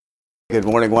Good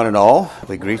morning, one and all.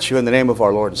 We greet you in the name of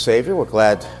our Lord and Savior. We're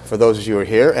glad for those of you who are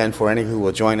here, and for any who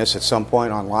will join us at some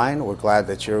point online. We're glad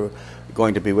that you're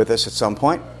going to be with us at some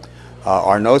point.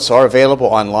 Our notes are available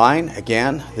online.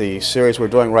 Again, the series we're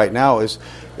doing right now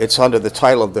it's under the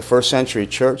title of the First Century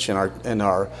Church in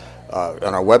our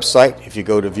website. If you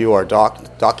go to view our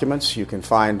documents, you can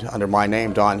find under my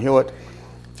name, Don Hewitt.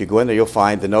 If you go in there, you'll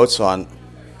find the notes on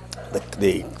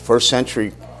the First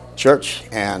Century Church,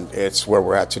 and it's where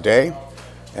we're at today.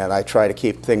 And I try to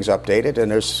keep things updated, and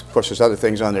there's other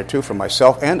things on there too for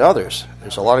myself and others.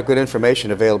 There's a lot of good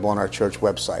information available on our church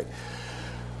website.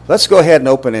 Let's go ahead and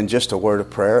open in just a word of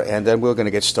prayer, and then we're going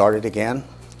to get started again.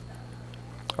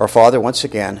 Our Father, once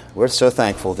again, we're so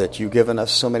thankful that you've given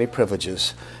us so many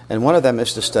privileges, and one of them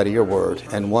is to study your word,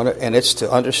 and it's to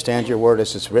understand your word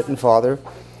as it's written, Father.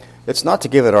 It's not to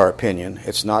give it our opinion.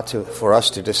 It's not for us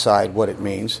to decide what it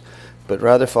means. But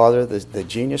rather, Father, the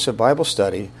genius of Bible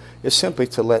study is simply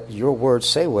to let your word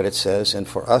say what it says and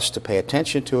for us to pay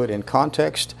attention to it in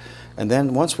context. And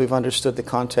then once we've understood the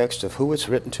context of who it's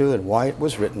written to and why it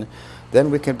was written, then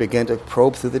we can begin to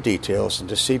probe through the details and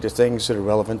to see the things that are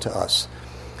relevant to us.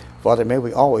 Father, may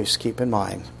we always keep in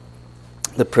mind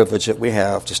the privilege that we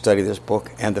have to study this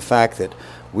book and the fact that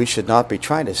we should not be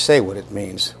trying to say what it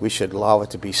means. We should allow it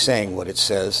to be saying what it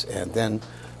says, and then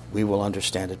we will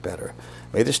understand it better.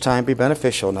 May this time be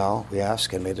beneficial now, we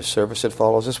ask, and may the service that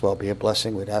follows as well be a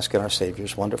blessing. We'd ask in our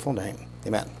Savior's wonderful name.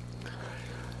 Amen.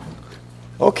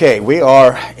 Okay, we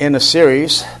are in a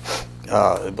series.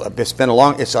 It's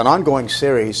an ongoing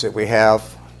series that we have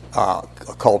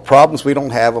called Problems We Don't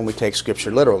Have When We Take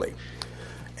Scripture Literally.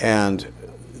 And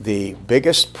the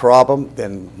biggest problem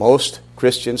in most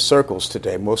Christian circles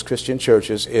today, most Christian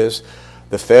churches, is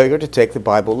the failure to take the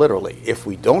Bible literally. If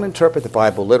we don't interpret the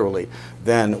Bible literally,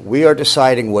 then we are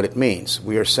deciding what it means.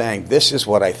 We are saying, this is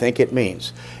what I think it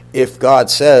means. If God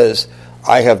says,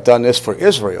 I have done this for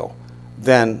Israel,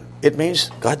 then it means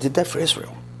God did that for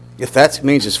Israel. If that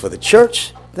means it's for the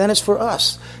church, then it's for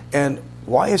us. And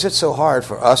why is it so hard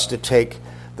for us to take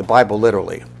the Bible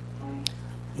literally?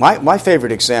 My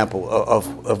favorite example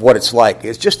of what it's like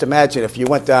is just imagine if you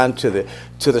went down to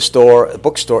the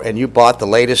bookstore, and you bought the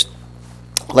latest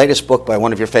book by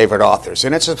one of your favorite authors,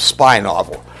 and it's a spy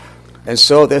novel. And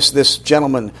so this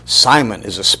gentleman, Simon,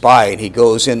 is a spy, and he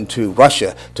goes into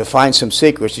Russia to find some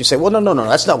secrets. You say, well, no,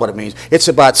 that's not what it means. It's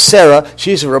about Sarah.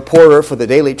 She's a reporter for the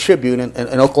Daily Tribune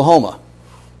in Oklahoma.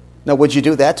 Now, would you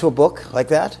do that to a book like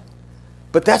that?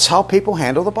 But that's how people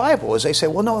handle the Bible, is they say,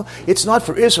 well, no, it's not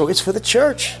for Israel, it's for the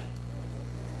church.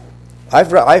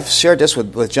 I've shared this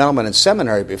with gentlemen in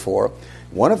seminary before.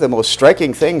 One of the most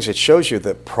striking things that shows you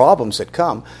the problems that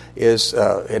come is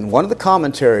in one of the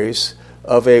commentaries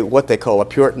of what they call a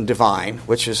Puritan divine,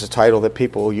 which is a title that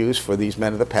people use for these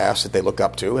men of the past that they look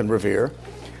up to and revere.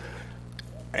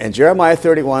 In Jeremiah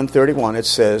 31:31, it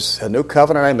says, a new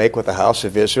covenant I make with the house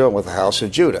of Israel and with the house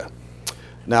of Judah.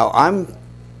 Now, I'm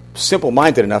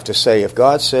simple-minded enough to say if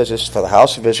God says it's for the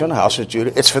house of Israel and the house of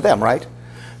Judah, it's for them, right?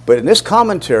 But in this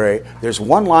commentary, there's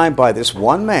one line by this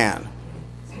one man.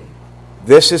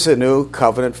 This is a new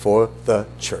covenant for the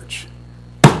church.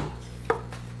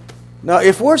 Now,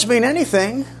 if words mean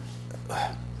anything,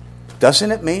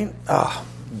 doesn't it mean...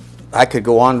 I could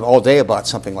go on all day about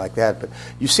something like that, but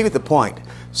you see the point.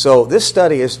 So this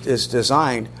study is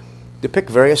designed to pick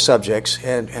various subjects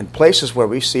and places where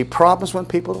we see problems when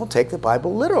people don't take the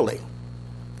Bible literally.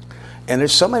 And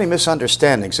there's so many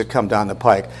misunderstandings that come down the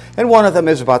pike. And one of them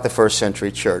is about the first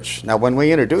century church. Now, when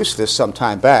we introduced this some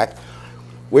time back,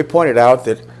 we pointed out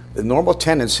that the normal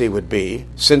tendency would be,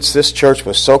 since this church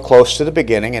was so close to the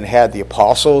beginning and had the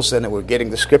apostles and they were getting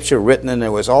the scripture written and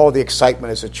there was all the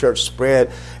excitement as the church spread,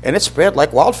 and it spread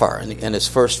like wildfire in its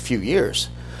first few years.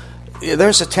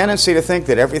 There's a tendency to think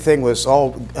that everything was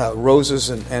all roses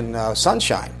and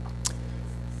sunshine.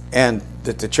 And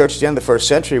that the church at the end of the first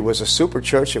century was a super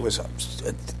church. It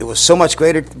was so much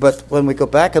greater. But when we go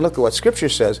back and look at what Scripture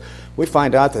says, we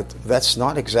find out that that's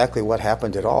not exactly what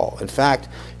happened at all. In fact,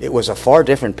 it was a far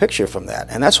different picture from that.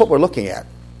 And that's what we're looking at.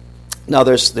 Now,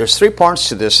 there's 3 parts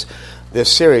to this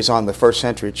series on the first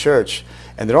century church.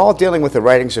 And they're all dealing with the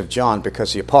writings of John,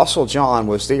 because the Apostle John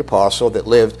was the apostle that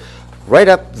lived right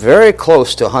up very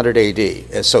close to 100 A.D.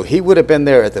 And so he would have been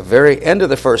there at the very end of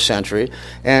the first century,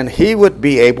 and he would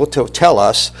be able to tell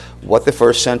us what the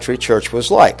first century church was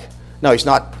like. Now,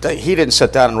 he didn't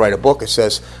sit down and write a book that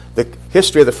says the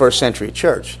history of the first century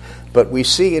church, but we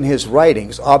see in his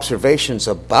writings observations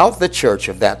about the church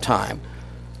of that time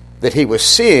that he was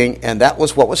seeing, and that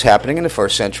was what was happening in the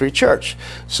first century church.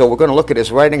 So we're going to look at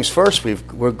his writings first.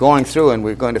 We're going through, and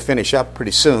we're going to finish up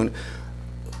pretty soon,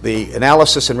 the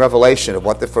analysis in Revelation of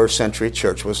what the first century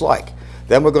church was like.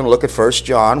 Then we're going to look at 1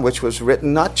 John, which was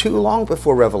written not too long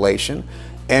before Revelation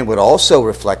and would also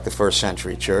reflect the first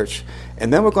century church.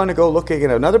 And then we're going to go looking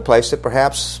at another place that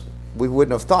perhaps we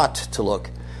wouldn't have thought to look,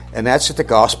 and that's at the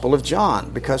Gospel of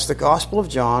John, because the Gospel of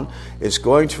John is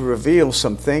going to reveal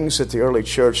some things that the early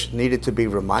church needed to be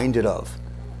reminded of.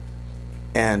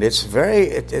 And it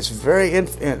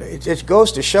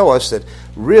goes to show us that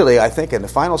really, I think, in the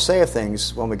final say of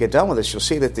things, when we get done with this, you'll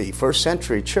see that the first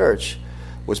century church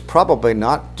was probably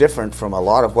not different from a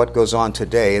lot of what goes on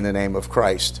today in the name of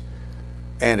Christ.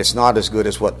 And it's not as good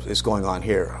as what is going on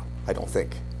here, I don't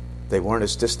think. They weren't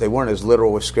as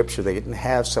literal with Scripture. They didn't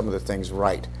have some of the things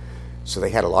right. So they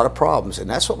had a lot of problems, and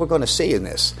that's what we're going to see in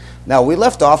this. Now, we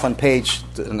left off on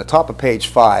the top of page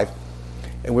 5,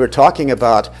 and we were talking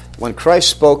about when Christ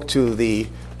spoke to the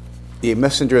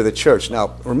messenger of the church.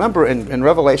 Now, remember in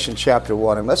Revelation chapter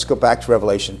 1, and let's go back to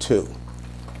Revelation 2,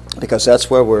 because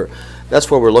that's where we're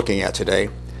looking at today.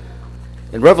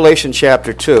 In Revelation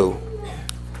chapter 2,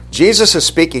 Jesus is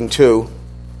speaking to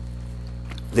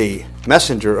the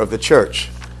messenger of the church.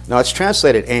 Now, it's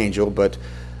translated angel, but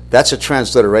that's a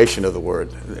transliteration of the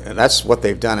word, and that's what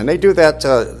they've done. And they do that,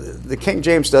 the King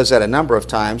James does that a number of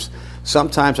times.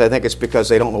 Sometimes I think it's because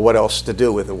they don't know what else to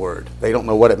do with the word. They don't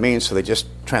know what it means, so they just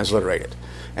transliterate it.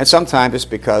 And sometimes it's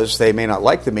because they may not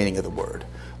like the meaning of the word,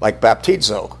 like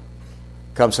baptizo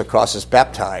comes across as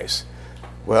baptize.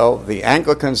 Well, the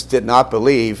Anglicans did not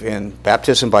believe in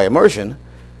baptism by immersion,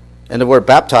 and the word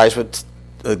baptize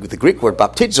the Greek word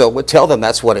baptizo would tell them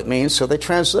that's what it means, so they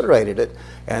transliterated it.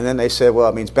 And then they said, well,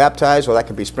 it means baptize, well, that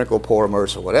can be sprinkle, pour,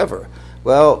 immerse, or whatever.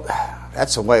 Well,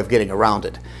 that's a way of getting around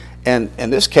it. And in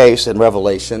this case, in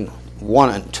Revelation 1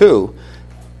 and 2,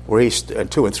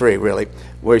 and 2 and 3, really,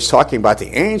 where he's talking about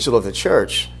the angel of the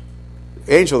church,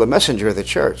 the messenger of the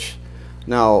church.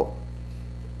 Now,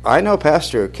 I know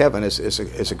Pastor Kevin is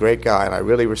a great guy, and I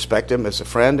really respect him as a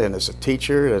friend and as a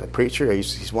teacher and a preacher.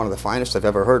 He's one of the finest I've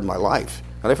ever heard in my life.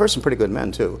 And I've heard some pretty good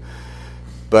men, too.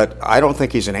 But I don't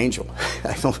think he's an angel.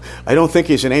 I don't think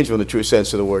he's an angel in the true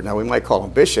sense of the word. Now, we might call him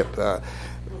bishop.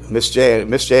 Miss J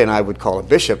and I would call him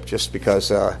bishop just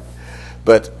because,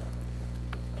 but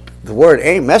the word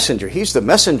a messenger, he's the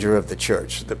messenger of the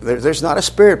church. There's not a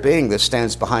spirit being that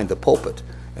stands behind the pulpit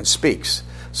and speaks.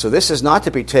 So this is not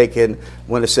to be taken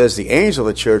when it says the angel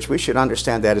of the church. We should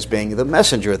understand that as being the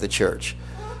messenger of the church.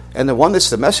 And the one that's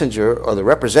the messenger or the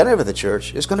representative of the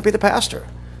church is going to be the pastor.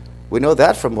 We know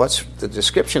that from what's the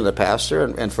description of the pastor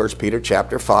in 1 Peter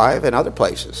chapter 5 and other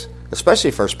places,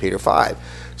 especially 1 Peter 5.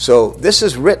 So this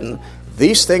is written,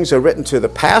 these things are written to the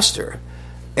pastor,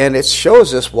 and it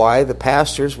shows us why the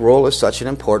pastor's role is such an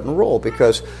important role,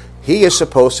 because he is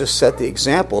supposed to set the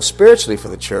example spiritually for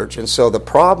the church. And so the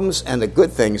problems and the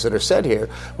good things that are said here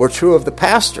were true of the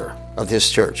pastor of this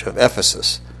church of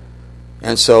Ephesus.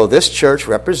 And so this church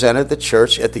represented the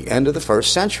church at the end of the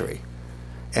first century.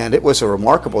 And it was a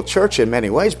remarkable church in many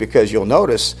ways, because you'll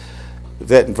notice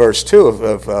that in verse 2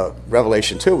 of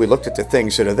Revelation 2, we looked at the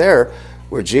things that are there,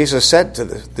 where Jesus said to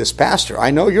this pastor,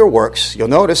 I know your works. You'll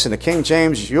notice in the King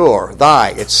James, your, thy,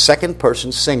 it's second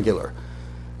person singular.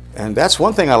 And that's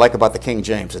one thing I like about the King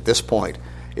James at this point,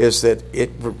 is that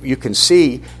you can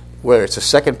see where it's a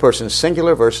second person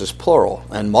singular versus plural.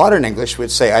 And modern English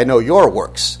would say, I know your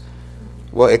works.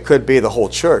 Well, it could be the whole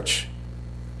church.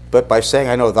 But by saying,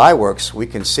 I know thy works, we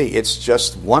can see it's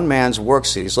just one man's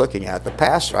works that he's looking at. The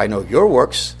pastor, I know your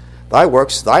works,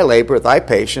 thy labor, thy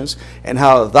patience, and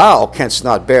how thou canst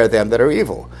not bear them that are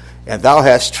evil. And thou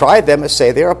hast tried them that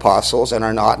say they are apostles and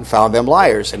are not, and found them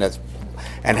liars, and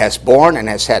hast borne and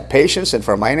hast had patience, and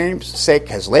for my name's sake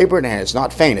has labored and has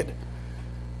not fainted.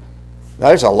 Now,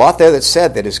 there's a lot there that's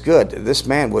said that is good. This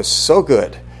man was so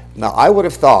good. Now, I would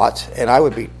have thought, and I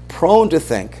would be prone to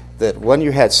think, that when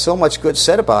you had so much good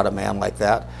said about a man like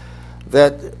that,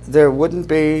 that there wouldn't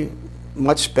be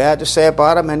much bad to say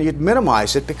about him, and you'd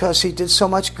minimize it because he did so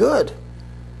much good.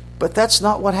 But that's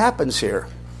not what happens here.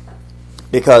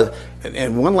 Because,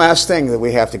 and one last thing that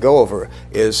we have to go over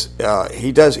is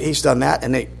he's done that,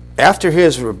 and after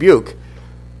his rebuke,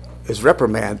 his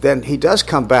reprimand, then he does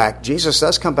come back. Jesus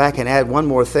does come back and add one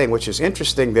more thing, which is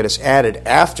interesting that it's added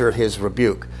after his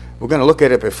rebuke. We're going to look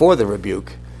at it before the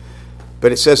rebuke.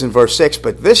 But it says in verse 6,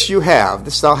 but this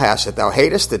thou hast, that thou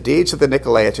hatest the deeds of the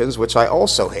Nicolaitans, which I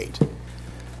also hate.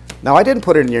 Now, I didn't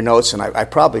put it in your notes, and I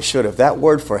probably should have. That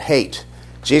word for hate,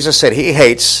 Jesus said he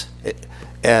hates,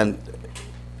 and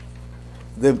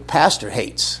the pastor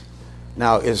hates.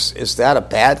 Now, is that a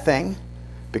bad thing?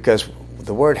 Because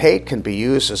the word hate can be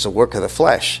used as a work of the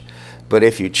flesh. But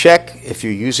if you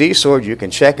use eSword, you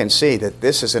can check and see that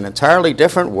this is an entirely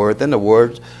different word than the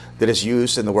word that is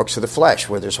used in the works of the flesh,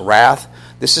 where there's wrath.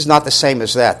 This is not the same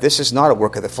as that. This is not a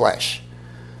work of the flesh.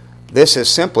 This is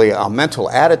simply a mental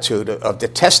attitude of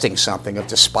detesting something, of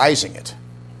despising it.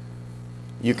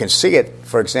 You can see it,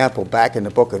 for example, back in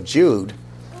the book of Jude,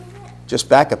 just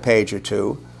back a page or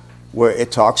two, where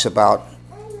it talks about,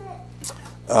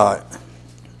 let's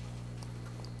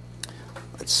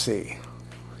see,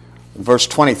 in verse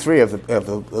 23 of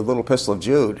the little epistle of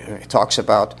Jude, it talks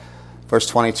about, verse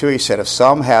 22, he said, if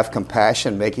some have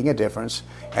compassion, making a difference,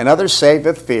 and others save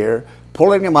with fear,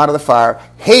 pulling them out of the fire,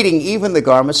 hating even the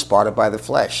garment spotted by the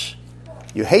flesh.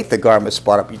 You hate the garment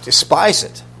spotted, you despise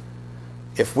it.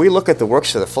 If we look at the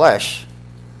works of the flesh,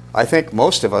 I think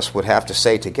most of us would have to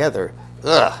say together,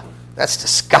 ugh, that's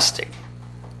disgusting.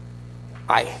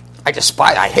 I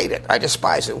hate it. I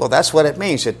despise it. Well, that's what it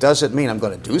means. It doesn't mean I'm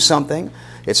going to do something.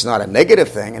 It's not a negative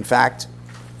thing. In fact,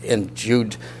 in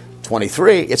Jude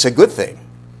 23, it's a good thing.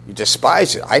 You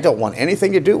despise it. I don't want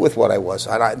anything to do with what I was.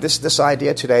 This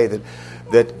idea today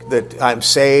that I'm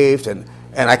saved and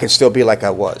I can still be like I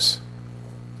was.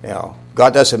 You know,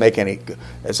 God doesn't make any,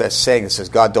 as that saying that says,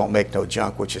 God don't make no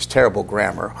junk, which is terrible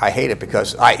grammar. I hate it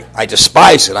because I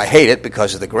despise it. I hate it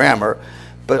because of the grammar,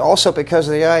 but also because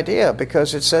of the idea,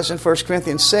 because it says in 1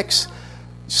 Corinthians 6,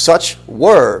 such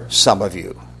were some of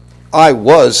you. I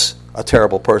was a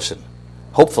terrible person.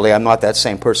 Hopefully I'm not that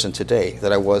same person today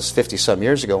that I was 50-some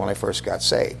years ago when I first got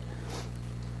saved.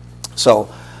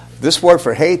 So this word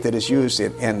for hate that is used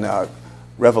in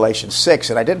Revelation 6,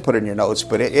 and I didn't put it in your notes,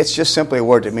 but it's just simply a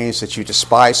word that means that you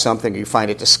despise something, you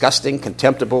find it disgusting,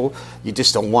 contemptible, you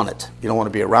just don't want it. You don't want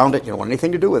to be around it, you don't want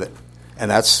anything to do with it. And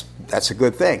that's a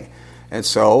good thing. And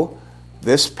so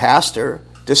this pastor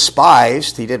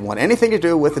despised, he didn't want anything to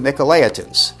do with the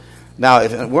Nicolaitans.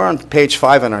 Now, we're on page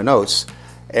 5 in our notes,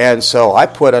 and so I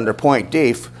put under point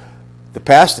D, the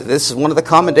pastor, this is one of the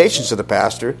commendations of the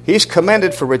pastor, he's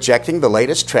commended for rejecting the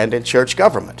latest trend in church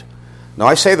government. Now,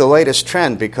 I say the latest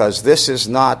trend because this is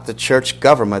not the church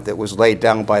government that was laid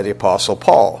down by the Apostle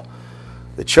Paul.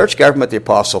 The church government the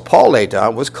Apostle Paul laid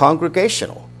down was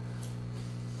congregational.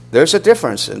 There's a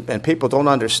difference, and people don't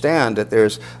understand that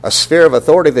there's a sphere of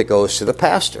authority that goes to the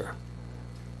pastor.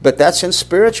 But that's in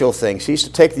spiritual things. He's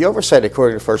to take the oversight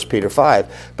according to 1 Peter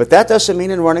 5. But that doesn't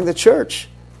mean in running the church.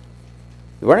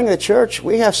 Running the church,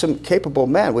 we have some capable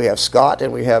men. We have Scott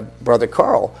and we have Brother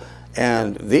Carl.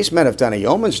 And these men have done a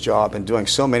yeoman's job in doing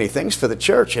so many things for the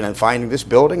church and in finding this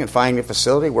building and finding the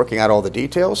facility, working out all the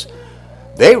details.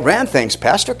 They ran things.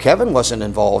 Pastor Kevin wasn't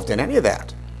involved in any of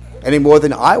that any more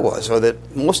than I was or that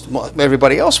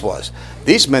everybody else was.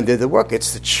 These men did the work.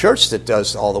 It's the church that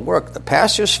does all the work. The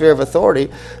pastor's sphere of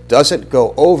authority doesn't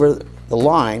go over the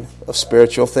line of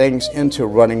spiritual things into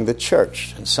running the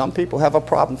church. And some people have a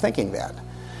problem thinking that.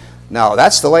 Now,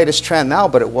 that's the latest trend now,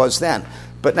 but it was then.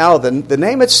 But now the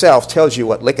name itself tells you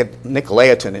what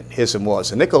Nicolaitanism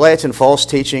was. A Nicolaitan false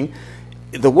teaching,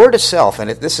 the word itself, and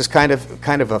this is kind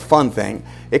of a fun thing,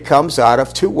 it comes out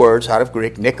of two words out of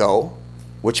Greek, Nico,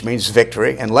 which means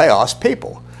victory, and laos,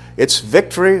 people. It's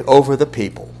victory over the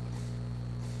people.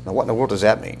 Now, what in the world does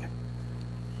that mean?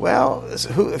 Well,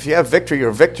 if you have victory, you're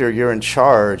a victor, you're in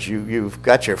charge. You've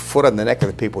got your foot on the neck of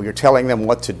the people. You're telling them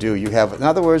what to do. In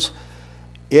other words,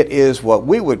 it is what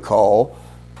we would call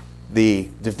the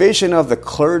division of the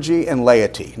clergy and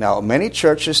laity. Now, many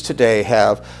churches today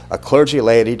have a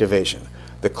clergy-laity division.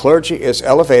 The clergy is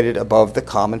elevated above the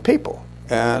common people,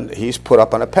 and he's put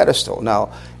up on a pedestal.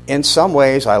 Now, in some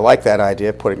ways, I like that idea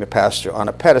of putting the pastor on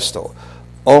a pedestal,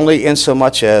 only in so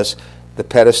much as the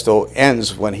pedestal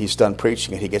ends when he's done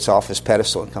preaching and he gets off his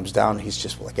pedestal and comes down and he's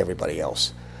just like everybody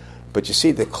else. But you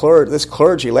see, this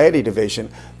clergy-laity division,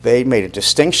 they made a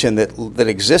distinction that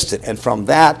existed, and from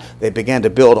that, they began to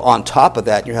build on top of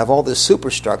that. You have all this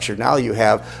superstructure. Now you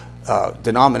have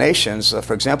denominations.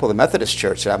 For example, the Methodist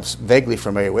Church that I'm vaguely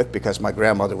familiar with because my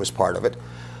grandmother was part of it.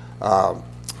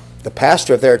 The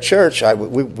pastor of their church,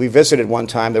 we visited one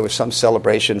time. There was some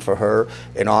celebration for her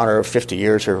in honor of 50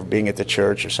 years of being at the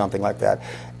church or something like that.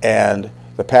 And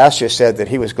the pastor said that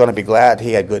he was going to be glad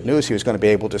he had good news. He was going to be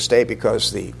able to stay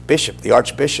because the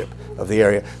archbishop of the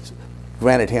area,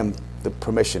 granted him the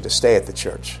permission to stay at the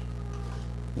church.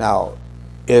 Now,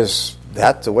 is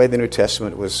that the way the New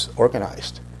Testament was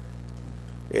organized?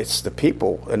 It's the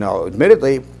people. Now,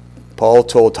 admittedly, Paul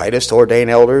told Titus to ordain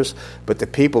elders, but the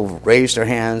people raised their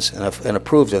hands and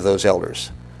approved of those elders.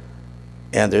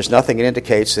 And there's nothing that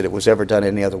indicates that it was ever done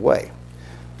any other way.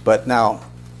 But now,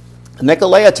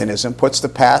 Nicolaitanism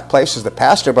places the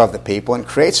pastor above the people and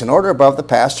creates an order above the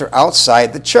pastor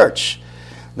outside the church.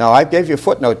 Now, I gave you a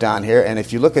footnote down here, and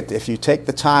if you take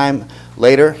the time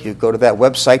later, you go to that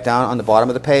website down on the bottom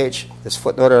of the page, this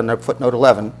footnote under footnote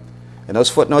 11, and those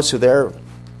footnotes are there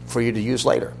for you to use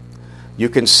later. You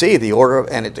can see the order,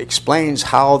 and it explains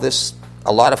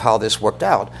a lot of how this worked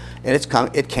out. And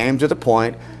it came to the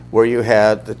point where you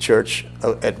had the church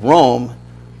at Rome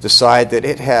decide that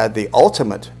it had the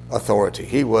ultimate authority.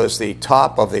 He was the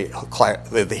top of the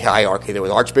hierarchy. There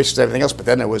was archbishops and everything else, but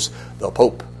then there was the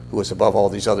Pope, who was above all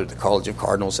these other, the College of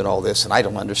Cardinals and all this, and I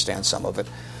don't understand some of it.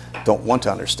 Don't want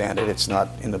to understand it. It's not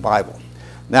in the Bible.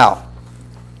 Now,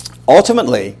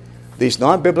 ultimately, these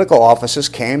non-biblical offices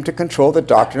came to control the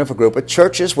doctrine of a group of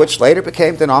churches, which later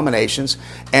became denominations,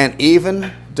 and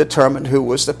even determined who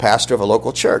was the pastor of a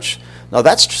local church. Now,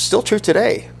 that's still true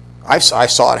today. I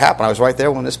saw it happen. I was right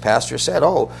there when this pastor said,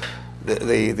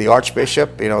 the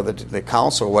archbishop, the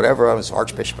council, or whatever, I was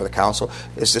archbishop of the council,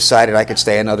 has decided I could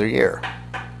stay another year.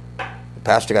 The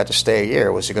pastor got to stay a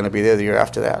year. Was he going to be there the year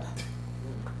after that?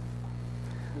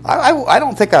 I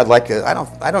don't think I'd like to.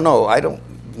 I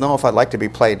don't know if I'd like to be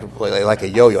played like a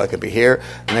yo-yo. I could be here,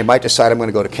 and they might decide I'm going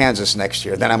to go to Kansas next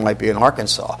year. Then I might be in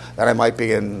Arkansas. Then I might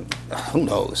be in, who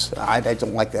knows? I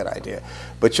don't like that idea.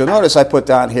 But you'll notice I put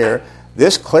down here,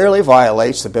 this clearly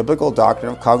violates the biblical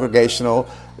doctrine of congregational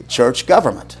church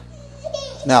government.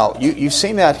 Now, you've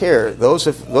seen that here. Those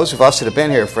of us that have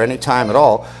been here for any time at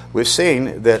all, we've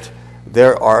seen that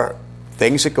there are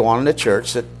things that go on in the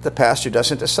church that the pastor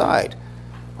doesn't decide.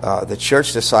 The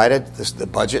church decided the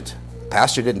budget. The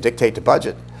pastor didn't dictate the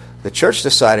budget. The church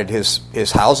decided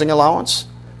his housing allowance.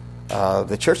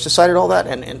 The church decided all that,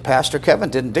 and Pastor Kevin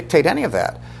didn't dictate any of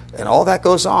that. And all that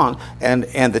goes on.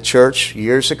 And the church,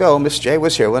 years ago, Miss J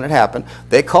was here when it happened,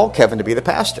 they called Kevin to be the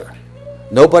pastor.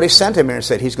 Nobody sent him here and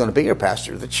said, he's going to be your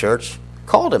pastor. The church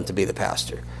called him to be the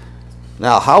pastor.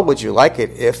 Now, how would you like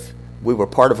it if we were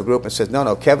part of a group and said,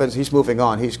 no, he's moving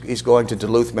on. He's going to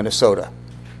Duluth, Minnesota.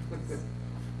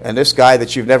 And this guy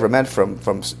that you've never met from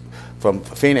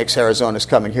Phoenix, Arizona, is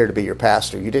coming here to be your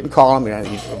pastor. You didn't call him.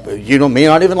 You don't may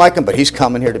not even like him, but he's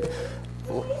coming here to be.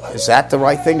 Is that the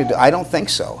right thing to do? I don't think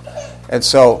so. And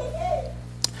so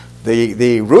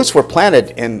the roots were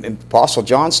planted in Apostle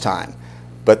John's time,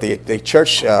 but the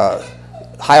church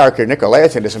hierarchy of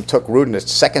Nicolaitanism took root in the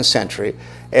 2nd century,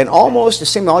 and it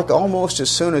seemed like almost as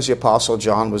soon as the Apostle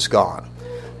John was gone.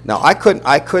 Now, I couldn't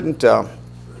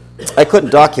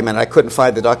document it. I couldn't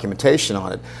find the documentation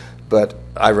on it, but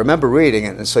I remember reading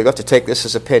it, and so you have to take this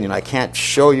as opinion. I can't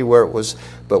show you where it was,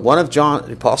 but one of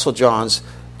Apostle John's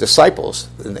disciples,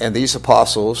 and these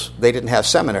apostles, they didn't have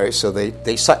seminaries, so they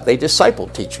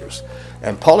discipled teachers.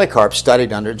 And Polycarp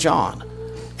studied under John.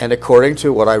 And according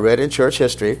to what I read in church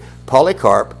history,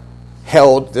 Polycarp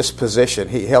held this position.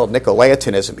 He held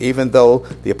Nicolaitanism, even though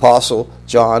the apostle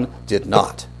John did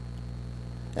not.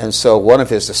 And so one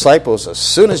of his disciples, as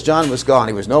soon as John was gone,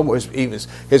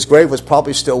 his grave was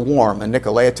probably still warm, and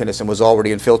Nicolaitanism was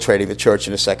already infiltrating the church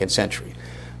in the 2nd century.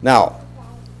 Now,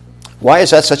 why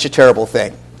is that such a terrible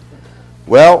thing?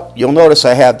 Well, you'll notice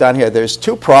I have down here, there's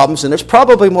 2 problems, and there's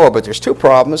probably more, but there's 2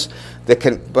 problems that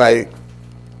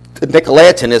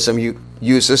Nicolaitanism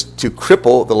uses to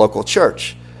cripple the local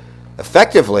church.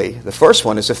 Effectively, the first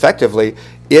one is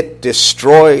it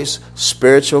destroys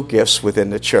spiritual gifts within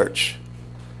the church.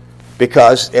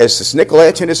 Because as this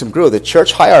Nicolaitanism grew, the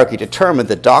church hierarchy determined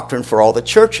the doctrine for all the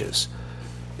churches.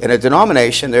 In a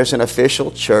denomination, there's an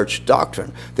official church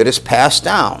doctrine that is passed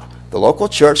down. The local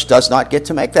church does not get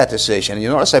to make that decision. And you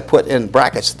notice I put in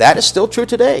brackets, that is still true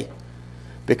today.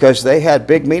 Because they had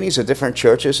big meetings of different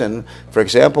churches, and for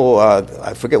example,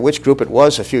 I forget which group it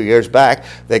was a few years back,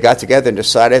 they got together and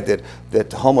decided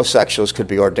that homosexuals could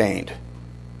be ordained.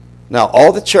 Now,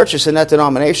 all the churches in that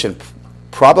denomination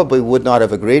probably would not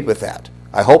have agreed with that.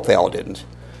 I hope they all didn't.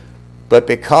 But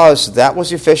because that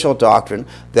was the official doctrine,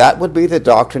 that would be the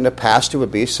doctrine the pastor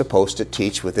would be supposed to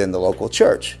teach within the local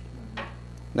church.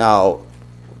 Now,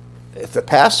 if the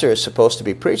pastor is supposed to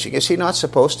be preaching, is he not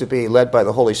supposed to be led by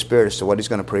the Holy Spirit as to what he's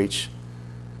going to preach?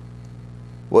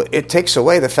 Well, it takes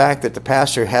away the fact that the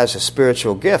pastor has a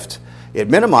spiritual gift. It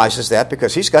minimizes that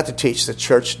because he's got to teach the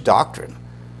church doctrine.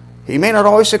 He may not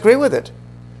always agree with it.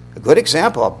 A good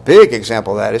example, a big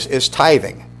example of that is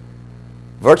tithing.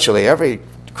 Virtually every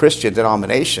Christian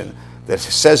denomination that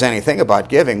says anything about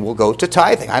giving will go to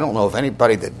tithing. I don't know of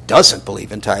anybody that doesn't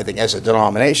believe in tithing as a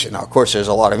denomination. Now, of course, there's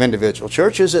a lot of individual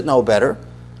churches that know better,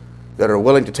 that are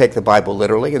willing to take the Bible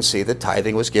literally and see that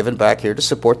tithing was given back here to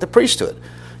support the priesthood.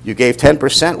 You gave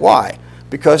 10%. Why?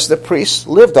 Because the priests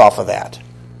lived off of that.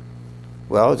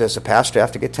 Well, does the pastor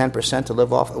have to get 10% to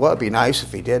live off? Well, it'd be nice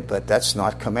if he did, but that's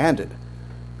not commanded.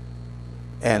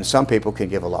 And some people can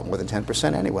give a lot more than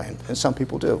 10% anyway, and some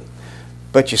people do.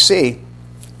 But you see,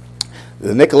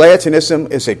 the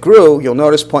Nicolaitanism, as it grew, you'll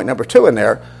notice point number 2 in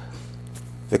there,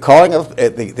 the calling of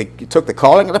they took the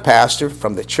calling of the pastor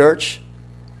from the church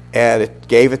and it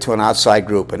gave it to an outside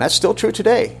group. And that's still true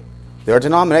today. There are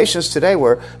denominations today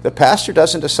where the pastor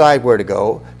doesn't decide where to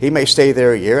go. He may stay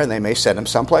there a year and they may send him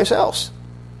someplace else.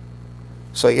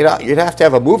 So you'd have to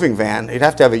have a moving van. You'd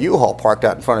have to have a U-Haul parked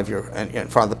out in front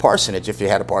of the parsonage if you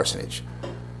had a parsonage.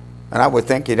 And I would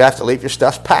think you'd have to leave your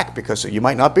stuff packed because you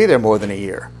might not be there more than a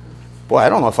year. Boy, I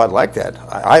don't know if I'd like that.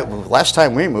 Last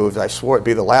time we moved, I swore it'd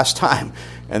be the last time.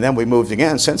 And then we moved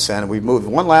again since then. We moved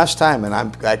one last time, and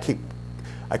I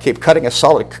keep cutting a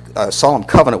solemn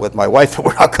covenant with my wife that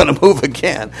we're not going to move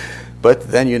again. But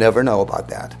then you never know about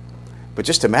that. But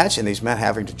just imagine these men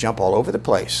having to jump all over the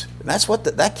place. And that's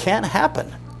that can't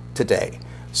happen today.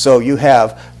 So you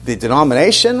have the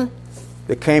denomination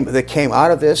that came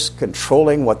out of this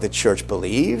controlling what the church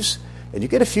believes. And you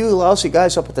get a few lousy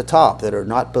guys up at the top that are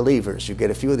not believers. You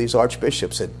get a few of these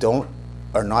archbishops that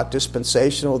are not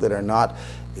dispensational, they're not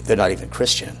even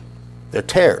Christian. They're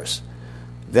tares.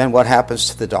 Then what happens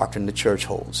to the doctrine the church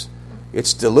holds?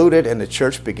 It's diluted, and the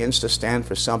church begins to stand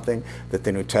for something that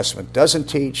the New Testament doesn't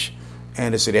teach.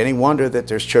 And is it any wonder that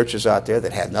there's churches out there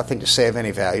that have nothing to say of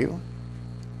any value?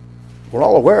 We're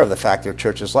all aware of the fact there are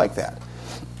churches like that.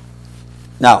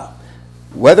 Now,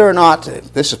 whether or not,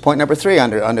 this is point number 3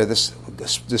 under this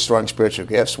destroying spiritual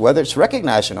gifts, whether it's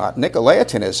recognized or not,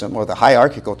 Nicolaitanism, or the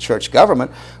hierarchical church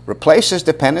government, replaces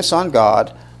dependence on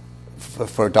God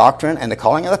for doctrine and the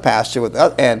calling of the pastor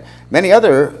and many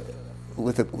other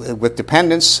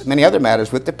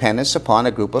matters with dependence upon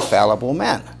a group of fallible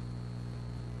men.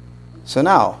 So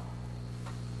now,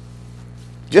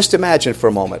 just imagine for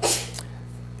a moment,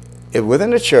 if within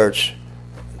the church,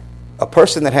 a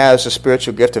person that has a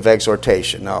spiritual gift of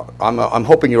exhortation. Now, I'm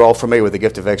hoping you're all familiar with the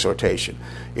gift of exhortation.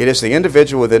 It is the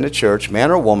individual within the church, man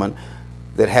or woman,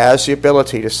 that has the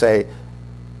ability to say,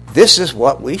 this is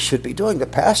what we should be doing. The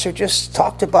pastor just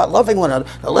talked about loving one another.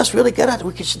 Now let's really get at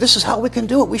it. This is how we can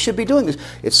do it. We should be doing this.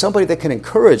 It's somebody that can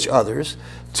encourage others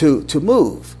to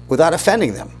move without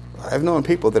offending them. I've known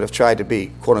people that have tried to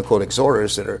be quote-unquote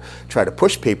exhorters that are trying to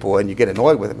push people, and you get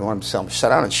annoyed with them. You want them to tell them,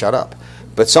 shut down and shut up.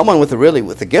 But someone with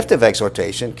the gift of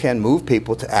exhortation can move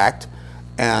people to act,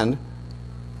 and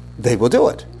they will do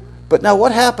it. But now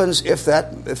what happens if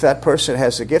that person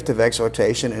has the gift of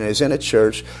exhortation and is in a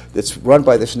church that's run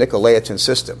by this Nicolaitan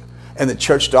system, and the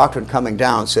church doctrine coming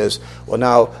down says, well,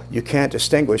 now you can't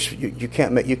distinguish, you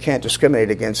can't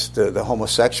discriminate against the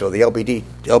homosexual, the LBGTQ,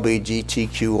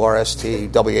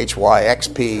 RST, WHY,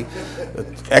 XP,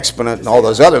 exponent, and all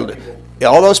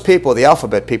those people, the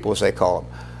alphabet people as they call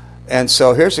them. And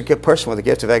so here's a person with a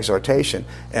gift of exhortation,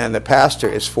 and the pastor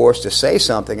is forced to say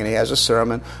something, and he has a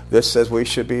sermon that says we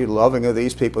should be loving of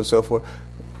these people and so forth.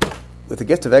 With the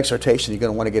gift of exhortation, you're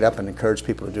going to want to get up and encourage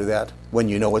people to do that when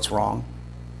you know it's wrong.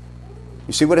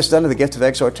 You see what it's done to the gift of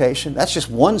exhortation? That's just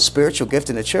one spiritual gift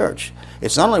in the church.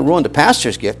 It's not only ruined the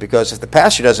pastor's gift, because if the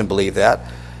pastor doesn't believe that,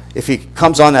 if he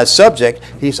comes on that subject,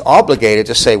 he's obligated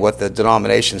to say what the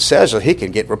denomination says, or he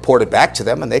can get reported back to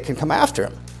them and they can come after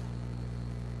him.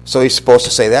 So he's supposed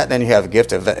to say that, and then you have a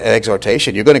gift of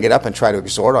exhortation. You're going to get up and try to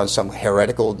exhort on some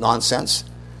heretical nonsense.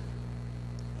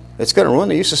 It's going to ruin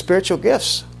the use of spiritual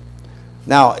gifts.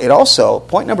 Now, it also,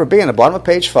 point number B on the bottom of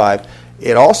page 5,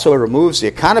 it also removes the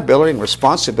accountability and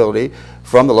responsibility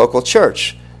from the local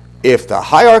church. If the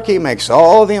hierarchy makes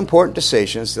all the important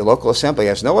decisions, the local assembly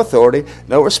has no authority,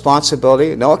 no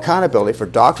responsibility, no accountability for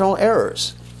doctrinal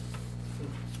errors.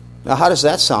 Now, how does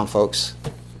that sound, folks?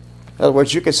 In other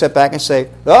words, you can sit back and say,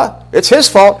 it's his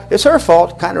fault, it's her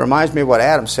fault. Kind of reminds me of what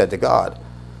Adam said to God.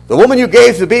 The woman you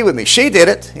gave to be with me, she did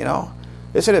it, you know.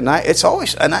 Isn't it nice? It's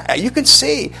always, and I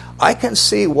can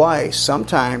see why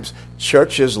sometimes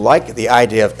churches like the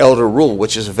idea of elder rule,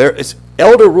 which is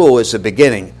elder rule is the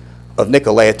beginning of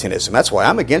Nicolaitanism. That's why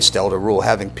I'm against elder rule,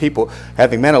 having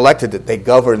men elected that they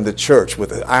govern the church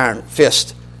with an iron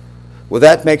fist. Well,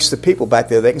 that makes the people back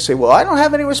there, they can say, well, I don't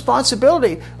have any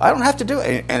responsibility. I don't have to do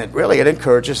it. And it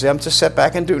encourages them to sit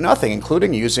back and do nothing,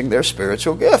 including using their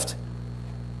spiritual gift.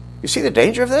 You see the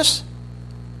danger of this?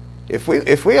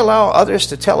 If we allow others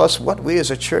to tell us what we as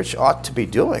a church ought to be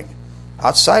doing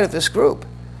outside of this group,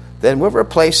 then we're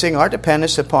replacing our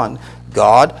dependence upon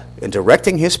God and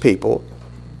directing His people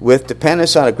with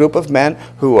dependence on a group of men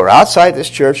who are outside this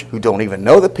church, who don't even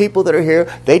know the people that are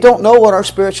here. They don't know what our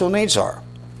spiritual needs are.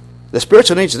 The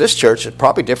spiritual needs of this church are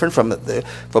probably different from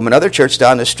another church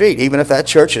down the street. Even if that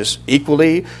church is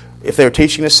equally, if they were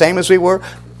teaching the same as we were,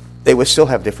 they would still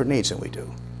have different needs than we do.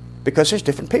 Because there's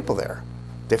different people there.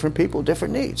 Different people,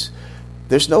 different needs.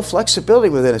 There's no flexibility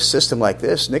within a system like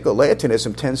this.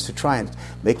 Nicolaitanism tends to try and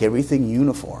make everything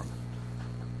uniform.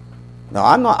 Now,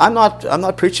 I'm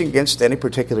not preaching against any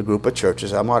particular group of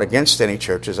churches. I'm not against any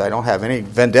churches. I don't have any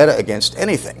vendetta against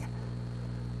anything.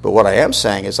 But what I am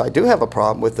saying is I do have a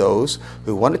problem with those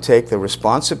who want to take the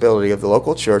responsibility of the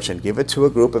local church and give it to a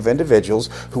group of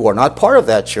individuals who are not part of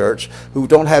that church, who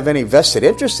don't have any vested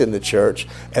interest in the church,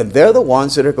 and they're the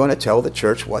ones that are going to tell the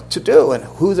church what to do and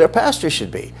who their pastor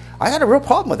should be. I got a real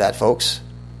problem with that, folks.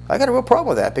 I got a real problem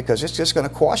with that because it's just going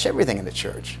to quash everything in the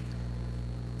church.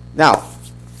 Now,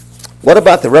 what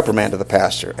about the reprimand of the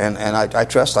pastor? And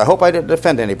I hope I didn't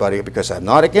offend anybody because I'm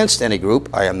not against any group.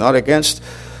 I am not against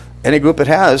any group that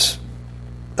has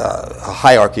a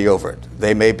hierarchy over it.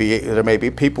 There may be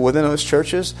people within those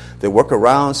churches that work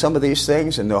around some of these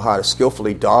things and know how to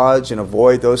skillfully dodge and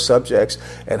avoid those subjects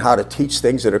and how to teach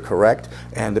things that are correct,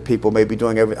 and the people may be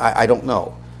doing everything. I don't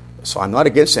know. So I'm not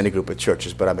against any group of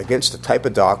churches, but I'm against the type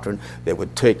of doctrine that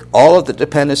would take all of the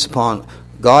dependence upon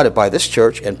God by this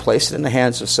church and place it in the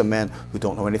hands of some men who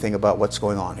don't know anything about what's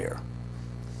going on here.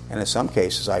 And in some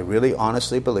cases, I really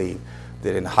honestly believe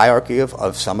that in the hierarchy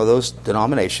of some of those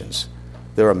denominations,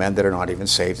 there are men that are not even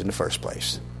saved in the first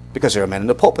place. Because there are men in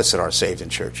the pulpits that aren't saved in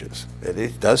churches.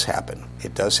 It does happen.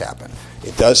 It does happen.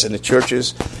 It does in the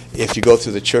churches. If you go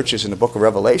through the churches in the book of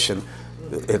Revelation,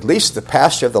 at least the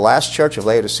pastor of the last church of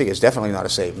Laodicea is definitely not a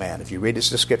saved man. If you read his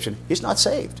description, he's not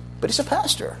saved. But he's a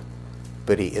pastor.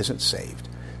 But he isn't saved.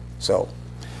 So,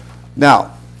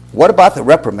 now, what about the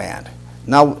reprimand?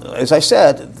 Now, as I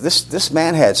said, this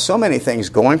man had so many things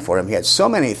going for him. He had so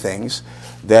many things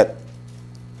that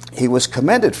he was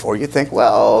commended for. You think,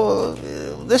 well,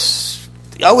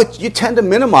 you tend to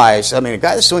minimize. I mean, a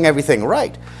guy that's doing everything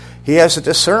right. He has a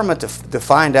discernment to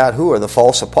find out who are the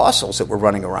false apostles that were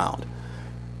running around.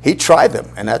 He tried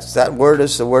them, and that word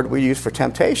is the word we use for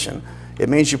temptation. It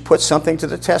means you put something to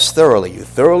the test thoroughly. You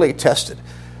thoroughly tested.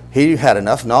 He had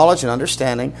enough knowledge and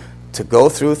understanding to go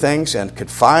through things and could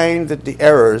find the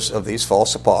errors of these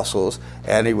false apostles,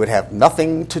 and he would have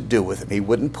nothing to do with them. He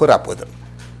wouldn't put up with them.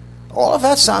 All of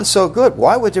that sounds so good.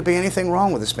 Why would there be anything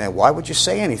wrong with this man? Why would you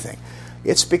say anything?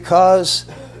 It's because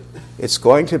it's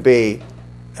going to be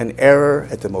an error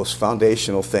at the most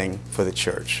foundational thing for the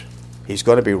church. He's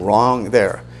going to be wrong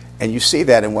there. And you see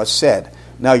that in what's said.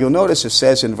 Now, you'll notice it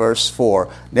says in verse 4,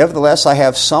 "Nevertheless, I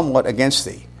have somewhat against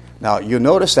thee." Now, you'll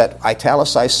notice that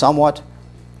italicized somewhat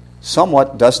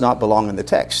does not belong in the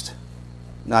text.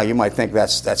 Now, you might think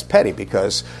that's petty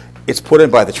because it's put in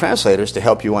by the translators to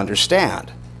help you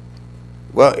understand.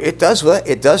 Well, it does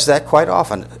that quite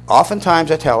often. Oftentimes,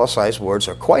 italicized words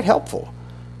are quite helpful.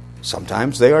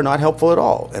 Sometimes they are not helpful at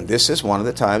all. And this is one of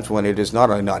the times when it is not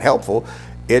only not helpful,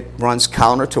 it runs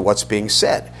counter to what's being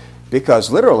said. Because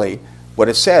literally, what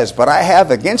it says, "But I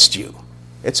have against you,"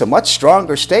 it's a much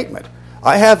stronger statement.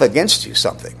 I have against you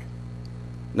something.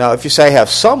 Now, if you say I have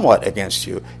somewhat against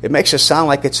you, it makes it sound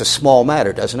like it's a small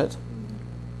matter, doesn't it?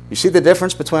 You see the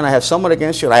difference between I have somewhat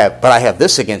against you and but I have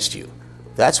this against you.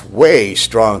 That's way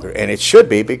stronger, and it should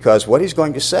be, because what he's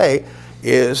going to say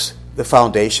is the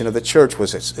foundation of the church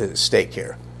was at stake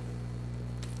here.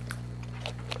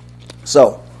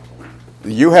 So,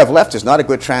 "you have left" is not a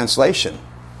good translation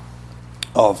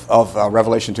of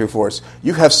Revelation 2:4.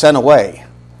 "You have sent away."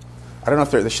 I don't know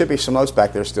if there should be some notes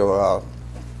back there still.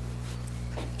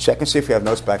 Check and see if you have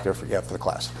notes back there for the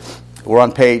class. We're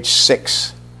on page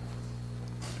 6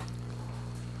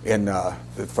 in the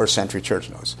first century church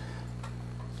notes.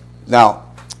 Now,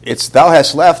 it's "thou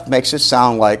hast left" makes it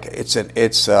sound like it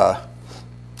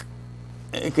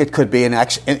could be an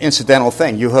incidental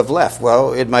thing. You have left.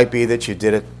 Well, it might be that you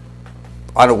did it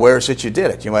unawares that you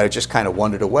did it. You might have just kind of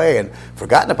wandered away and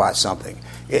forgotten about something.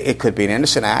 It could be an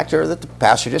innocent act, or that the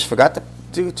pastor just forgot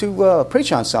to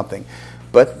preach on something.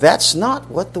 But that's not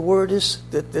what the word is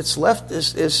that's left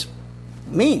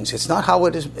means. It's not how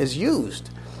it is used.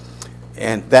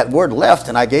 And that word "left,"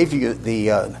 and I gave you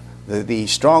the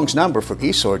Strong's number for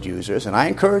eSword users, and I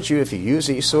encourage you, if you use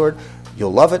eSword,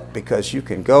 you'll love it, because you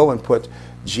can go and put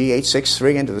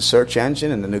G863 into the search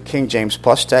engine and the New King James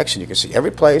Plus text, and you can see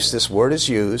every place this word is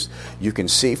used. You can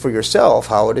see for yourself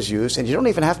how it is used, and you don't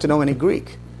even have to know any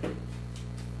Greek.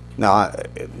 Now,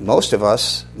 most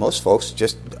folks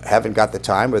just haven't got the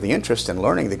time or the interest in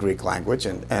learning the Greek language,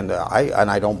 and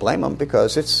I don't blame them,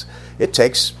 because it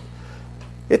takes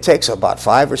about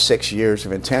 5 or 6 years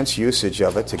of intense usage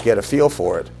of it to get a feel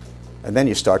for it. And then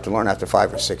you start to learn after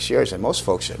 5 or 6 years. And most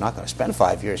folks are not going to spend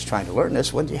 5 years trying to learn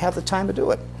this when you have the time to do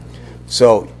it.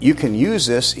 So you can use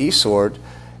this eSword,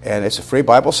 and it's a free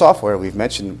Bible software we've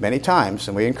mentioned many times,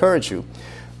 and we encourage you.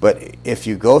 But if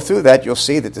you go through that, you'll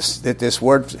see that this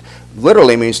word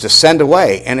literally means to send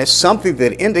away, and it's something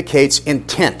that indicates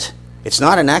intent. It's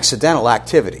not an accidental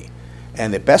activity.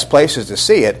 And the best place is to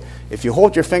see it. If you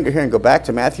hold your finger here and go back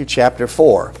to Matthew chapter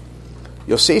 4,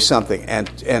 you'll see something. And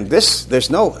this,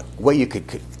 there's no way you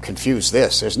could confuse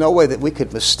this. There's no way that we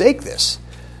could mistake this.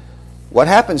 What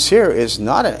happens here is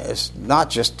not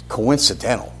just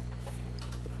coincidental.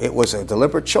 It was a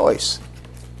deliberate choice.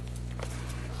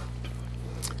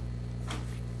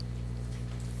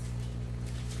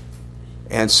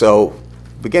 And so,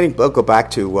 we'll go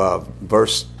back to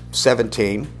verse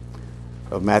 17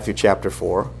 of Matthew chapter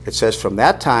 4. It says, "From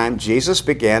that time Jesus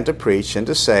began to preach and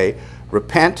to say,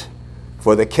 'Repent,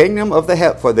 for the kingdom of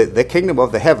the kingdom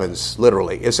of the heavens,'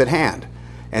 literally, 'is at hand.'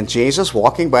 And Jesus,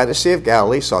 walking by the Sea of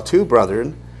Galilee, saw two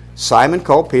brethren, Simon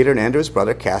called Peter, and Andrew his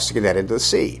brother, casting a net into the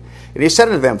sea. And he said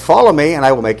unto them, 'Follow me, and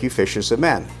I will make you fishers of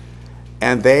men.'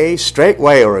 And they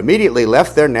straightway or immediately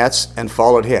left their nets and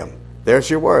followed him."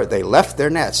 There's your word. They left their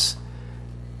nets.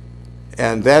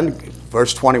 And then,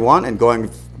 verse 21, "And going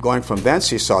from thence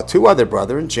he saw two other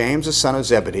brethren, James the son of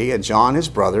Zebedee, and John his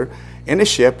brother, in a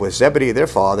ship with Zebedee their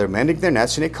father, mending their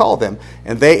nets, and he called them.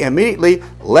 And they immediately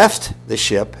left the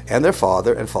ship and their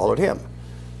father and followed him."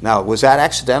 Now, was that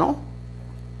accidental?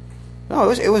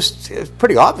 No, it was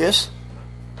pretty obvious.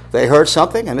 They heard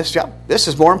something, and this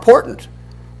is more important.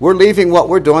 We're leaving what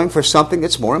we're doing for something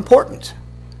that's more important.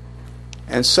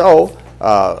 And so,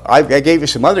 I gave you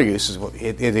some other uses.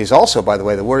 It is also, by the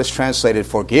way, the word is translated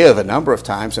forgive a number of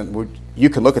times, and you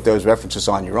can look at those references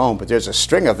on your own, but there's a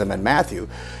string of them in Matthew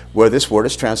where this word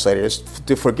is translated as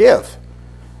to forgive.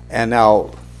 And now,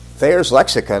 Thayer's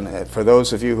lexicon, for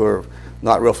those of you who are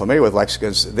not real familiar with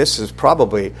lexicons, this is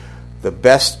probably the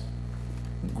best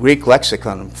Greek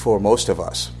lexicon for most of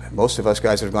us. Most of us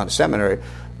guys that have gone to seminary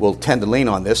will tend to lean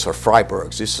on this or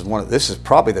Freiberg's. This is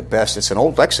probably the best. It's an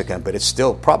old lexicon, but it's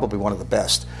still probably one of the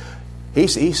best. He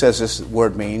says this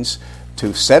word means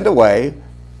to send away,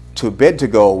 to bid to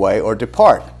go away, or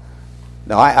depart.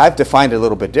 Now, I've defined it a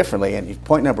little bit differently, and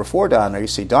point number 4 down there, you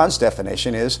see Don's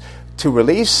definition is to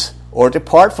release or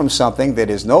depart from something that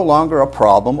is no longer a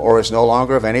problem or is no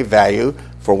longer of any value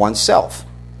for oneself.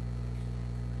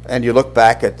 And you look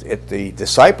back at the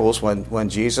disciples when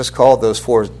Jesus called those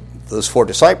four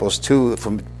disciples, two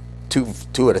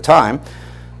at a time.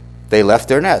 They left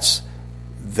their nets.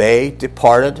 They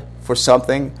departed for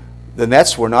something. The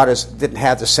nets didn't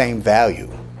have the same value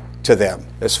to them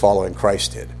as following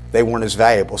Christ did. They weren't as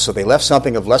valuable, so they left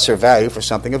something of lesser value for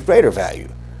something of greater value.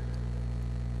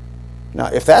 Now,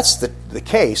 if that's the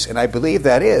case, and I believe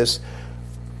that is,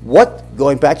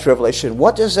 going back to Revelation,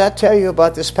 what does that tell you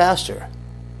about this pastor?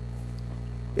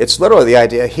 It's literally the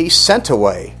idea he sent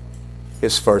away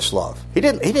his first love. He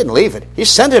didn't leave it. He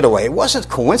sent it away. It wasn't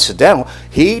coincidental.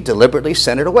 He deliberately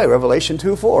sent it away. Revelation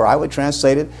 2:4, I would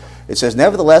translate it. It says,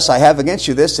 "Nevertheless, I have against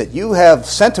you this, that you have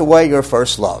sent away your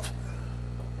first love."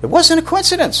 It wasn't a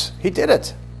coincidence. He did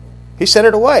it. He sent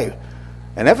it away.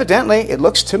 And evidently, it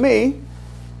looks to me,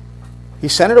 he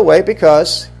sent it away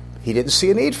because he didn't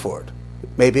see a need for it.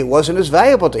 Maybe it wasn't as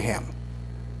valuable to him.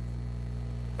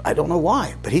 I don't know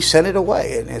why, but he sent it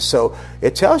away. And so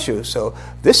it tells you. So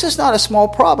this is not a small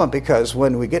problem, because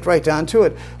when we get right down to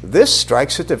it, this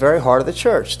strikes at the very heart of the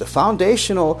church. The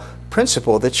foundational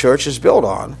principle the church is built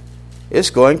on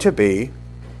is going to be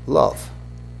love.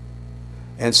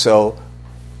 And so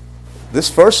this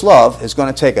first love is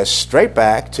going to take us straight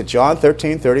back to John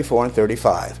 13, 34, and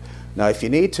 35. Now, if you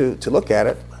need to look at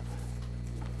it,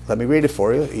 let me read it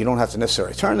for you. You don't have to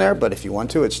necessarily turn there, but if you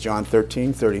want to, it's John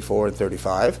 13, 34, and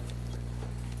 35.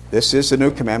 This is the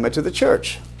new commandment to the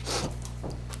church.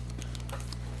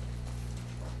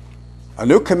 "A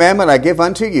new commandment I give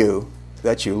unto you,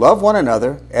 that you love one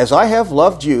another, as I have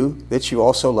loved you, that you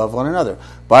also love one another.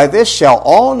 By this shall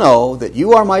all know that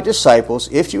you are my disciples,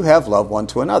 if you have love one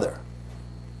to another."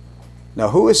 Now,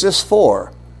 who is this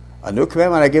for? A new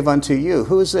commandment I give unto you.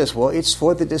 Who is this? Well, it's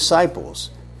for the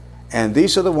disciples. And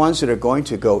these are the ones that are going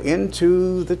to go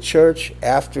into the church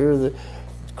after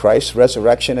Christ's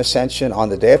resurrection, ascension, on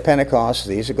the day of Pentecost.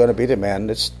 These are going to be the men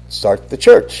that start the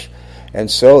church. And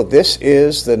so this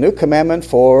is the new commandment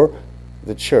for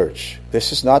the church.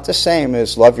 This is not the same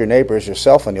as love your neighbor as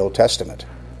yourself in the Old Testament.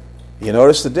 You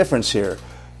notice the difference here.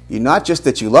 Not just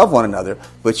that you love one another,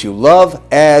 but you love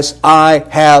as I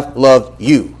have loved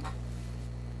you.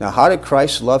 Now, how did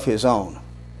Christ love his own?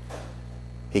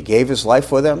 He gave his life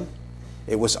for them.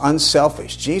 It was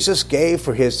unselfish. Jesus gave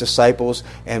for his disciples,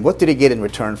 and what did he get in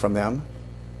return from them?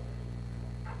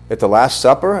 At the Last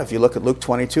Supper, if you look at Luke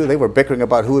 22, they were bickering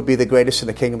about who would be the greatest in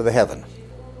the kingdom of the heaven.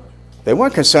 They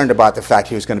weren't concerned about the fact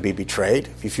he was going to be betrayed.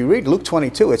 If you read Luke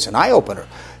 22, it's an eye-opener.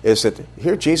 Is that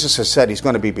here Jesus has said he's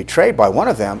going to be betrayed by one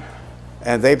of them,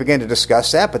 and they begin to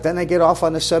discuss that, but then they get off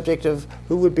on the subject of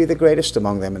who would be the greatest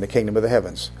among them in the kingdom of the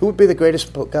heavens. Who would be the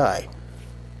greatest guy?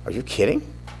 Are you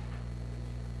kidding?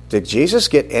 Did Jesus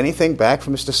get anything back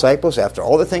from his disciples after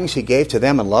all the things he gave to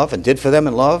them in love and did for them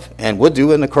in love and would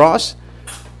do in the cross?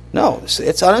 No,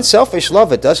 it's an unselfish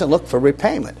love. It doesn't look for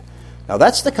repayment. Now,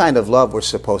 that's the kind of love we're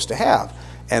supposed to have.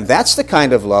 And that's the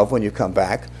kind of love, when you come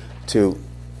back to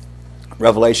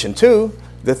Revelation 2,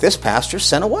 that this pastor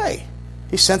sent away.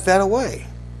 He sent that away.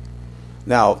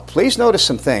 Now, please notice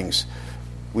some things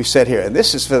we said here, and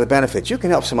this is for the benefit. You can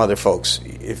help some other folks.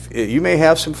 If you may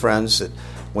have some friends that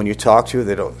when you talk to,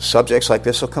 that subjects like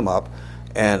this will come up,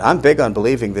 and I'm big on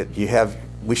believing that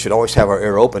we should always have our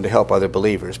ear open to help other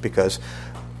believers, because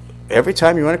every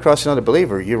time you run across another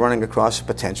believer, you're running across the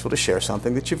potential to share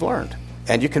something that you've learned,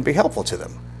 and you can be helpful to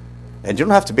them. And you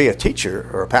don't have to be a teacher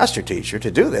or a pastor teacher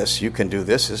to do this. You can do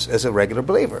this as a regular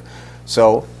believer.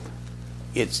 So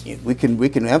we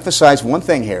can emphasize one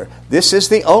thing here. This is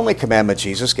the only commandment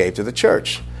Jesus gave to the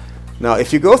church. Now,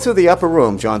 if you go through the upper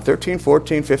room, John 13,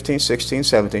 14, 15, 16,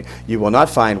 17, you will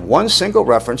not find one single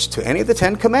reference to any of the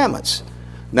Ten Commandments.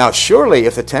 Now, surely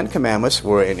if the Ten Commandments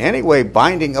were in any way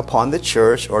binding upon the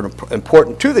church or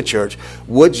important to the church,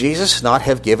 would Jesus not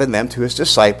have given them to his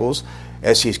disciples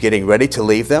as he's getting ready to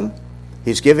leave them?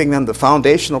 He's giving them the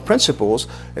foundational principles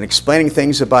and explaining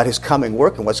things about his coming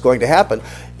work and what's going to happen.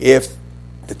 If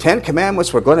the Ten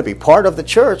Commandments were going to be part of the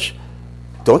church,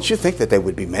 don't you think that they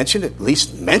would be mentioned, at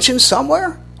least mentioned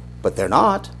somewhere? But they're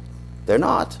not. They're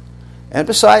not. And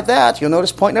beside that, you'll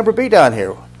notice point number B down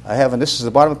here. And this is the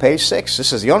bottom of page 6.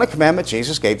 This is the only commandment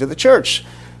Jesus gave to the church.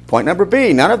 Point number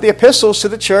B, none of the epistles to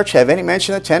the church have any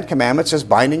mention of the Ten Commandments as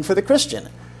binding for the Christian.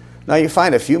 Now, you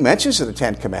find a few mentions of the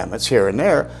Ten Commandments here and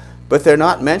there, but they're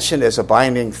not mentioned as a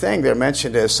binding thing. They're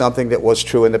mentioned as something that was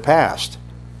true in the past.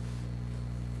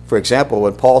 For example,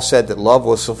 when Paul said that love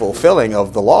was the fulfilling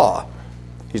of the law,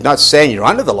 he's not saying you're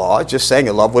under the law, he's just saying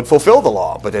that love would fulfill the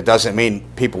law. But it doesn't mean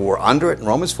people were under it. In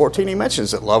Romans 14, he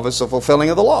mentions that love is the fulfilling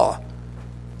of the law.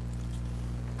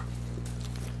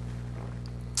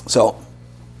 So,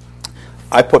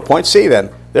 I put point C then.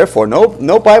 Therefore,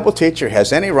 no Bible teacher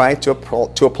has any right to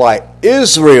apply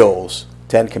Israel's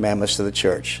Ten Commandments to the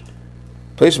church.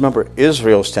 Please remember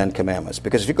Israel's Ten Commandments,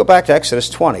 because if you go back to Exodus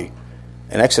 20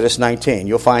 and Exodus 19,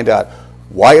 you'll find out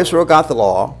why Israel got the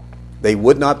law. They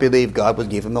would not believe God would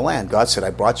give them the land. God said, I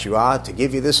brought you out to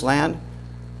give you this land.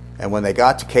 And when they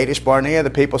got to Kadesh Barnea, the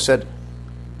people said,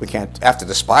 we can't. After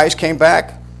the spies came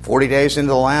back, 40 days into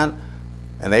the land,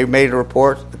 and they made a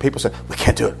report, the people said, we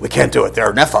can't do it, we can't do it. They're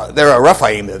a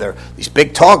Rephaim, they're these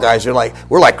big tall guys,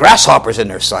 we're like grasshoppers in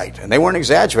their sight. And they weren't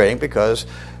exaggerating, because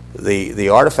the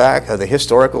artifact, or the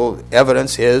historical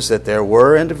evidence is that there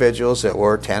were individuals that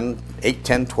were 8,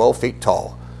 10, 12 feet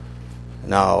tall.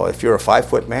 Now, if you're a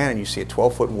 5-foot man and you see a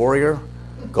 12-foot warrior,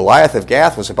 Goliath of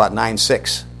Gath was about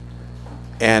 9'6".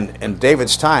 And in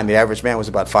David's time, the average man was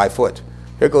about 5 foot.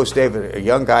 Here goes David, a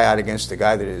young guy, out against a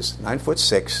guy that is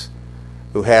 9'6",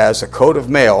 who has a coat of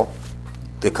mail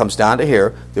that comes down to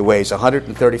here that weighs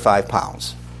 135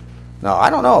 pounds. Now, I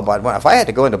don't know about if I had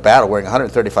to go into battle wearing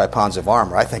 135 pounds of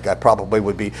armor, I think I probably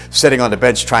would be sitting on the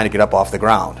bench trying to get up off the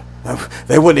ground.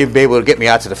 They wouldn't even be able to get me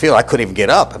out to the field. I couldn't even get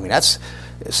up. I mean,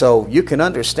 so you can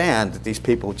understand that these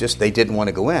people they didn't want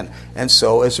to go in. And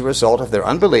so as a result of their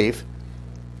unbelief,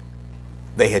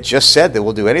 they had just said that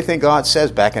we'll do anything God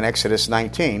says back in Exodus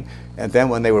 19. And then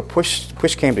when they were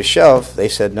push came to shove, they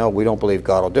said, no, we don't believe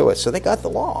God will do it. So they got the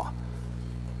law.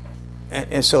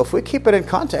 And so if we keep it in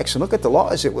context and look at the law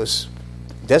as it was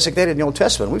designated in the Old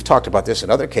Testament, we've talked about this on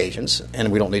other occasions,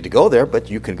 and we don't need to go there, but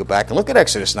you can go back and look at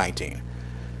Exodus 19.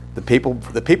 The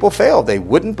people failed. They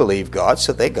wouldn't believe God,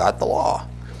 so they got the law.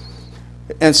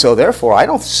 And so therefore, I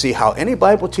don't see how any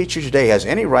Bible teacher today has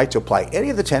any right to apply any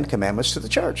of the Ten Commandments to the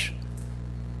church.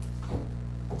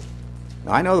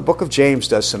 Now, I know the book of James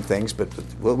does some things, but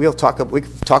we've talked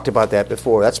about that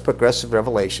before. That's progressive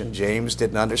revelation. James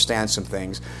didn't understand some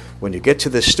things. When you get to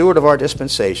the steward of our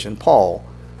dispensation, Paul,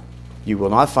 you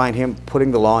will not find him putting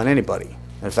the law on anybody.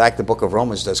 In fact, the book of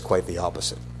Romans does quite the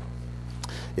opposite.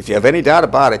 If you have any doubt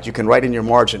about it, you can write in your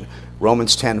margin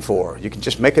Romans 10:4. You can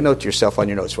just make a note to yourself on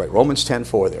your notes, right? Romans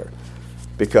 10:4 there.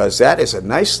 Because that is a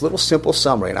nice little simple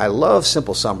summary, and I love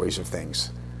simple summaries of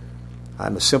things.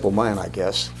 I'm a simple man, I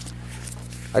guess.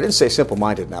 I didn't say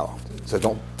simple-minded now, so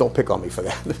don't pick on me for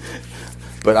that.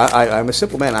 But I'm a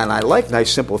simple man, and I like nice,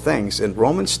 simple things. In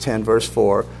Romans 10, verse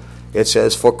 4, it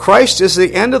says, for Christ is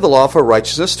the end of the law for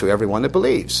righteousness to everyone that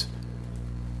believes.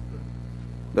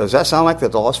 Does that sound like the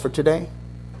laws for today?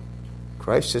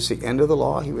 Christ is the end of the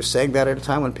law. He was saying that at a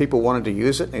time when people wanted to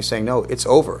use it, and he's saying, no, it's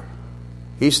over.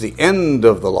 He's the end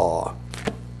of the law.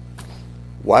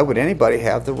 Why would anybody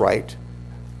have the right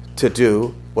to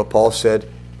do what Paul said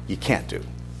you can't do?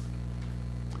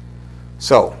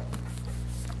 So,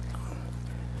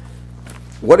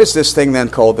 what is this thing then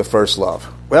called the first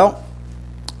love? Well,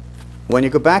 when you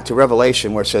go back to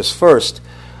Revelation where it says first,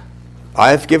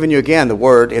 I've given you again the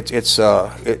word. It's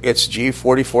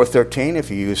G4413 if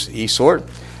you use eSword,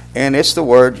 and it's the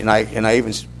word, and I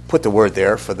even put the word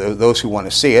there for those who want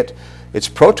to see it. It's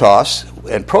protos,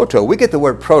 and proto. We get the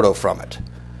word proto from it.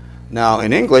 Now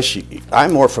in English,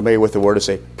 I'm more familiar with the word as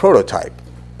a prototype.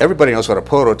 Everybody knows what a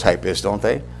prototype is, don't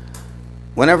they?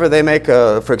 Whenever they make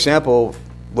for example,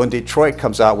 when Detroit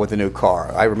comes out with a new car,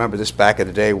 I remember this back in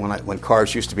the day when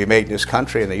cars used to be made in this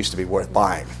country and they used to be worth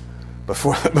buying.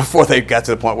 Before they got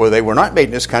to the point where they were not made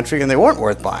in this country and they weren't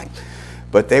worth buying.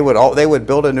 But they would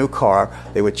build a new car.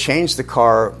 They would change the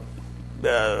car.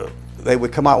 They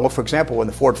would come out. Well, for example, when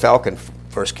the Ford Falcon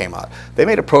first came out, they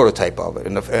made a prototype of it.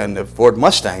 And the Ford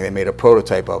Mustang, they made a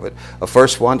prototype of it. A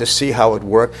first one to see how it would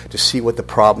work, to see what the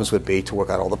problems would be, to work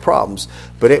out all the problems.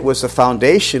 But it was a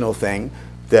foundational thing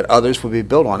that others would be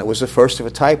built on. It was the first of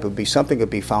a type. It would be something that would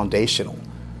be foundational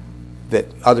that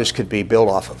others could be built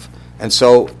off of. And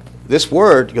so this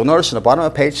word, you'll notice in the bottom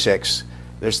of page 6,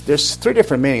 there's 3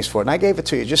 different meanings for it. And I gave it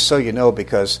to you just so you know,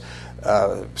 because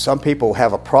some people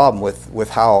have a problem with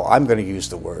how I'm going to use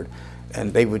the word,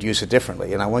 and they would use it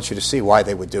differently. And I want you to see why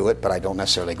they would do it, but I don't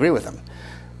necessarily agree with them.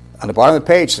 On the bottom of the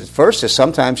page, the first is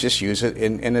sometimes just use it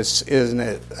in a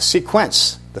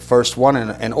sequence, the first one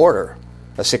in order,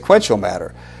 a sequential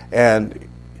matter. And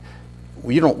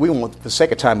we won't, for the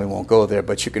sake of time, we won't go there,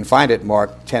 but you can find it in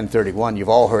Mark 10:31. You've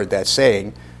all heard that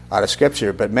saying out of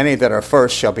Scripture, but many that are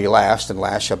first shall be last, and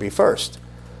last shall be first.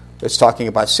 It's talking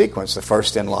about sequence, the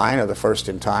first in line or the first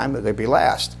in time, they'll be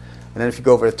last. And then if you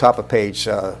go over to the top of page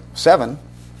 7,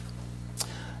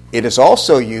 it is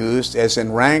also used as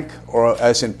in rank or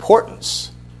as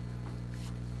importance.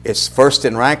 It's first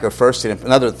in rank or first in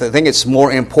another thing. It's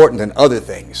more important than other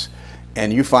things.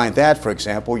 And you find that, for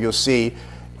example, you'll see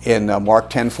in Mark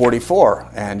 10:44,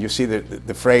 and you see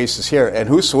the phrase is here, and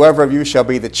whosoever of you shall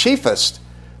be the chiefest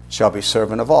shall be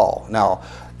servant of all. Now,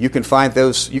 you can find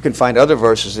other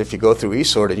verses if you go through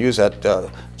eSword and use that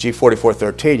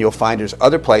G4413. You'll find there's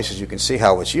other places you can see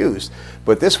how it's used.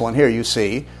 But this one here, you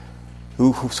see,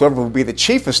 whosoever will be the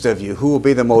chiefest of you, who will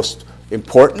be the most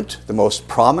important, the most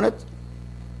prominent.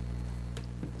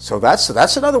 So that's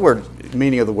another word,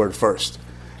 meaning of the word first.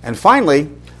 And finally,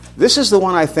 this is the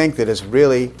one I think that is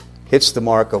really hits the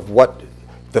mark of what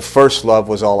the first love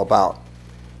was all about.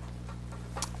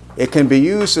 It can be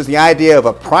used as the idea of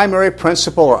a primary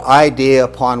principle or idea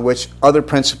upon which other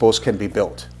principles can be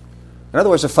built. In other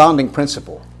words, a founding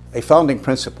principle.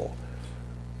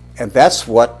 And that's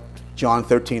what John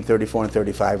 13:34 and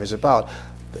 35 is about.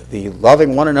 The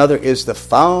loving one another is the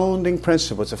founding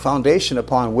principle. It's a foundation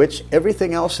upon which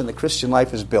everything else in the Christian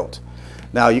life is built.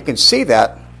 Now, you can see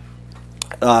that,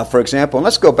 for example, and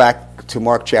let's go back to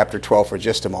Mark chapter 12 for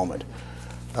just a moment.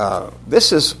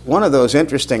 This is one of those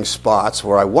interesting spots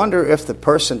where I wonder if the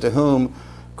person to whom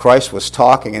Christ was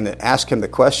talking and asked him the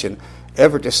question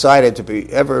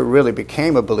ever really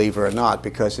became a believer or not,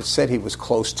 because it said he was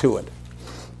close to it.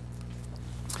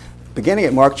 Beginning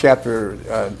at Mark chapter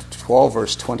 12,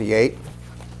 verse 28,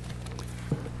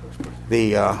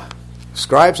 the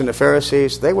scribes and the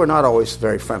Pharisees, they were not always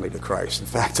very friendly to Christ. In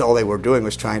fact, all they were doing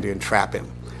was trying to entrap him.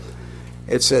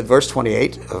 It said, verse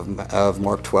 28 of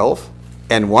Mark 12,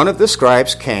 and one of the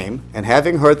scribes came, and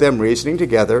having heard them reasoning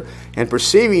together, and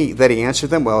perceiving that he answered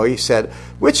them well, he said,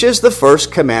 which is the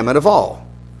first commandment of all?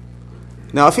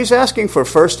 Now, if he's asking for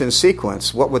first in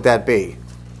sequence, what would that be?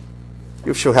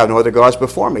 You shall have no other gods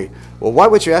before me. Well, why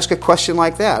would you ask a question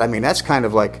like that? I mean, that's kind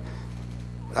of like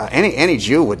any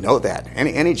Jew would know that.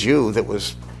 Any Jew that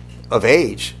was of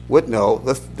age would know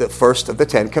the first of the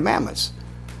 10 commandments.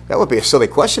 That would be a silly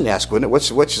question to ask, wouldn't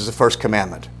it? Which is the first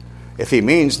commandment? If he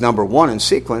means number 1 in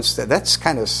sequence, that's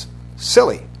kind of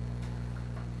silly.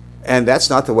 And that's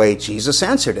not the way Jesus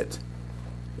answered it.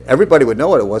 Everybody would know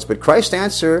what it was, but Christ's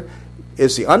answer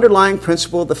is the underlying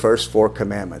principle of the first 4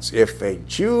 commandments. If a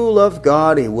Jew loved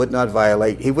God, he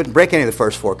wouldn't break any of the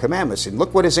first 4 commandments. And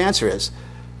look what his answer is.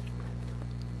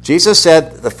 Jesus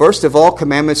said, the first of all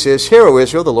commandments is, Hear, O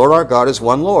Israel, the Lord our God is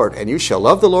one Lord, and you shall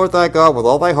love the Lord thy God with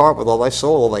all thy heart, with all thy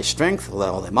soul, all thy strength, with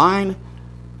all thy mind.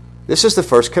 This is the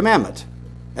first commandment.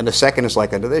 And the second is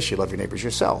like unto this, you love your neighbors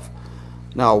yourself.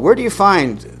 Now, where do you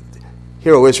find,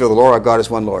 Hear, O Israel, the Lord our God is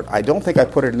one Lord? I don't think I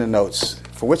put it in the notes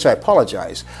for which I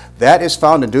apologize. That is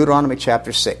found in Deuteronomy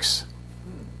chapter 6.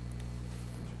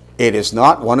 It is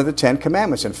not one of the 10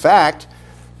 commandments. In fact,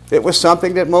 it was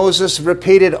something that Moses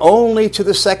repeated only to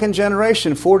the second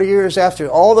generation, 40 years after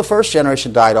all the first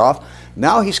generation died off.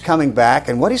 Now he's coming back,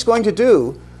 and what he's going to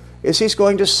do is he's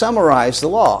going to summarize the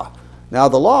law. Now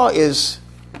the law is,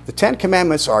 the 10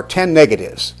 commandments are 10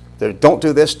 negatives. They're don't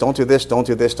do this, don't do this, don't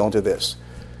do this, don't do this.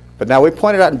 But now we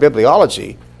pointed out in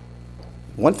bibliology,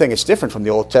 one thing is different from the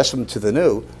Old Testament to the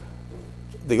New.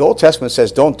 The Old Testament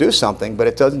says don't do something, but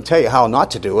it doesn't tell you how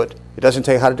not to do it. It doesn't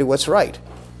tell you how to do what's right.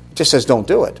 It just says don't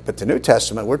do it. But the New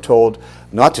Testament, we're told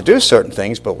not to do certain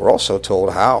things, but we're also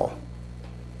told how.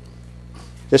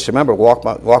 Just remember, walk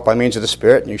by means of the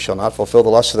Spirit, and you shall not fulfill the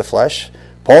lust of the flesh.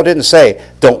 Paul didn't say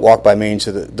don't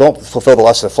fulfill the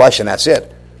lust of the flesh, and that's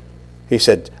it. He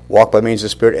said walk by means of the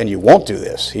Spirit, and you won't do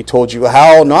this. He told you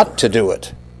how not to do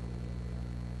it.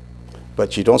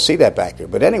 But you don't see that back here.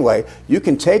 But anyway, you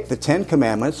can take the 10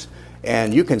 commandments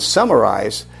and you can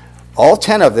summarize all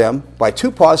 10 of them by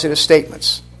 2 positive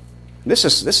statements. This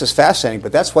is fascinating,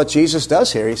 but that's what Jesus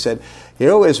does here. He said,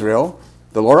 "Hear, O Israel,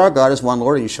 the Lord our God is one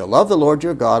Lord, and you shall love the Lord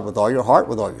your God with all your heart,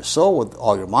 with all your soul, with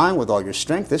all your mind, with all your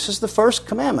strength." This is the first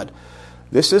commandment.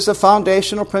 This is the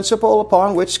foundational principle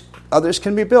upon which others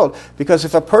can be built. Because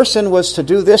if a person was to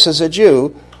do this as a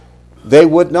Jew, they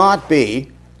would not be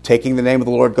taking the name of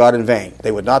the Lord God in vain. They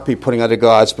would not be putting other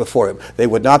gods before Him. They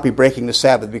would not be breaking the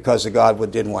Sabbath because the God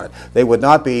didn't want it. They would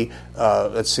not be,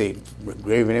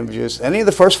 graven images. Any of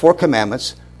the first 4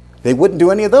 commandments, they wouldn't do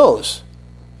any of those.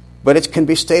 But it can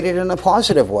be stated in a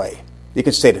positive way. You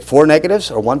can state it 4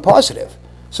 negatives or 1 positive.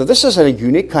 So this is a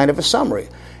unique kind of a summary.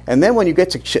 And then when you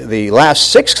get to the last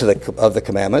 6 of the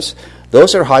commandments,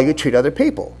 those are how you treat other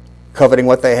people. Coveting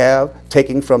what they have,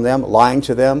 taking from them, lying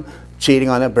to them, cheating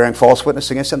on them, bearing false witness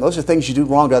against them. Those are things you do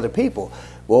wrong to other people.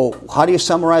 Well, how do you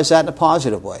summarize that in a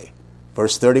positive way?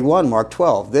 Verse 31, Mark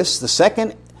 12. The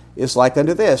second is like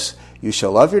unto this: you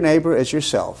shall love your neighbor as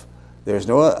yourself. There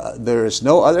is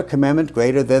no other commandment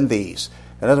greater than these.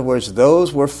 In other words,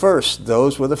 those were first.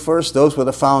 Those were the first. Those were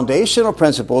the foundational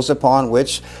principles upon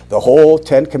which the whole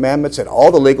 10 commandments and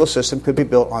all the legal system could be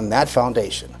built on that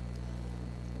foundation.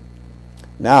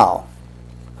 Now,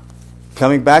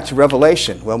 coming back to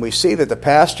Revelation, when we see that the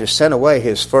pastor sent away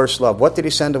his first love, what did he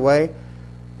send away?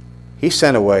 He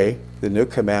sent away the new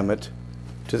commandment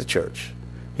to the church.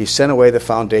 He sent away the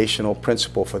foundational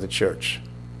principle for the church.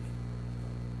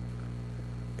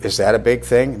 Is that a big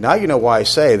thing? Now you know why I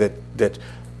say that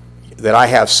I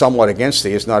have somewhat against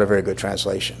thee is not a very good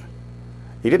translation.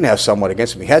 He didn't have somewhat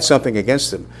against him. He had something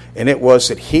against him, and it was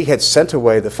that he had sent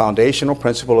away the foundational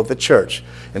principle of the church.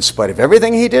 In spite of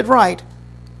everything he did right,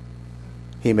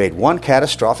 he made one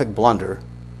catastrophic blunder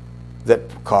that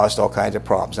caused all kinds of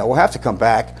problems. Now, we'll have to come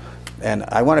back, and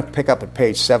I want to pick up at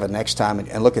page 7 next time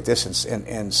and look at this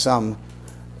in some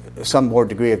more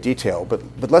degree of detail.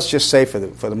 But let's just say for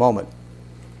the moment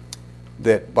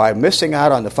that by missing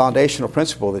out on the foundational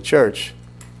principle of the church,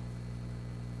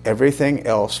 everything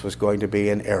else was going to be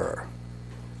in error.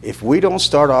 If we don't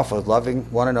start off with loving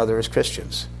one another as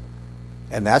Christians,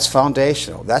 and that's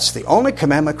foundational, that's the only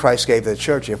commandment Christ gave to the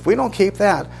church. If we don't keep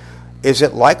that, is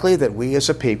it likely that we as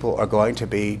a people are going to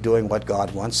be doing what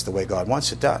God wants the way God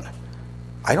wants it done?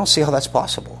 I don't see how that's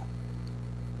possible.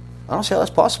 I don't see how that's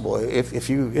possible. If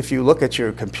you look at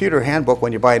your computer handbook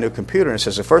when you buy a new computer and it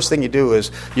says the first thing you do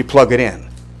is you plug it in,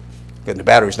 and the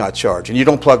battery's not charged, and you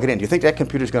don't plug it in, do you think that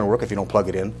computer's going to work if you don't plug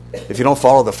it in? If you don't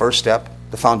follow the first step,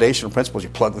 the foundational principles, you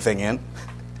plug the thing in,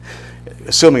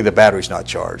 assuming the battery's not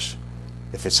charged,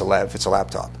 if it's a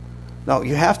laptop. No,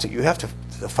 you have to,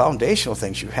 the foundational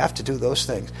things, you have to do those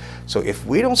things. So if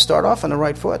we don't start off on the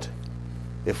right foot,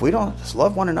 if we don't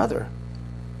love one another,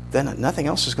 then nothing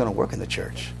else is going to work in the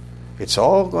church. It's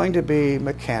all going to be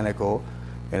mechanical,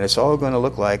 and it's all going to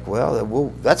look like,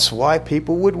 well, that's why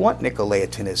people would want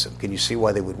Nicolaitanism. Can you see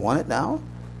why they would want it now?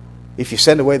 If you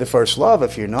send away the first love,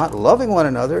 if you're not loving one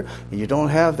another, and you don't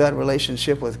have that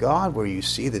relationship with God where you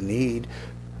see the need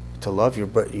to love your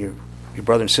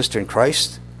brother and sister in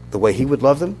Christ the way He would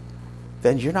love them,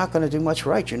 then you're not going to do much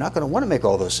right. You're not going to want to make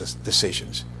all those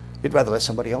decisions. You'd rather let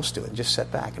somebody else do it and just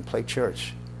sit back and play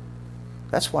church.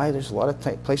 That's why there's a lot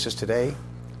of places today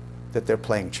that they're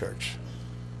playing church.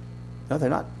 No, they're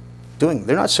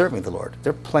not serving the Lord.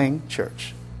 They're playing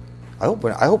church. I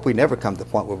hope we never come to the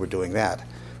point where we're doing that.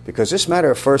 Because this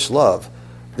matter of first love,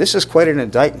 this is quite an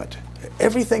indictment.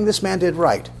 Everything this man did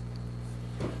right,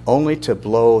 only to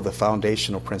blow the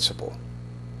foundational principle.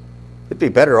 It'd be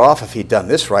better off if he'd done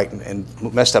this right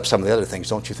and messed up some of the other things,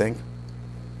 don't you think?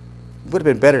 It would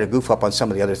have been better to goof up on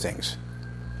some of the other things,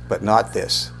 but not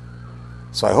this.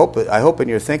 So I hope in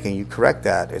your thinking you correct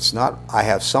that. It's not, I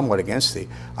have somewhat against thee.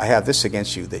 I have this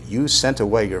against you, that you sent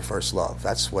away your first love.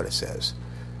 That's what it says.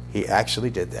 He actually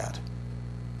did that.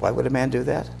 Why would a man do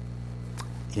that?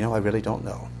 I really don't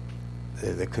know.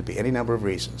 There could be any number of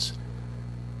reasons.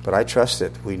 But I trust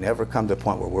that we never come to a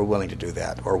point where we're willing to do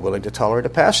that or willing to tolerate a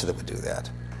pastor that would do that.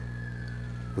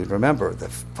 We remember the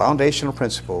foundational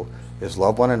principle is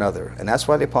love one another. And that's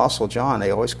why the Apostle John,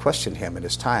 they always questioned him in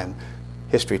his time.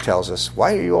 History tells us,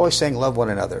 why are you always saying love one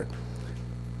another?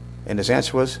 And his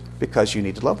answer was, because you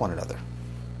need to love one another.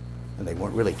 And they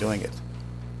weren't really doing it.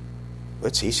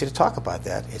 It's easy to talk about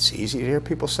that. It's easy to hear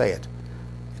people say it.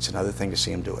 It's another thing to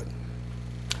see them do it.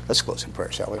 Let's close in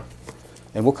prayer, shall we?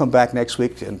 And we'll come back next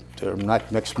week, or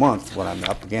not next month, when I'm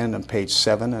up again on page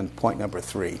 7 and point number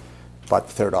 3, about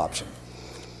the third option.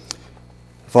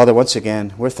 Father, once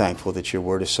again, we're thankful that your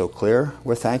word is so clear.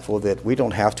 We're thankful that we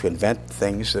don't have to invent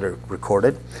things that are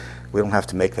recorded. We don't have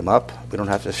to make them up. We don't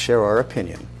have to share our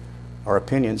opinion. Our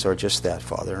opinions are just that,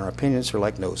 Father. And our opinions are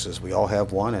like noses. We all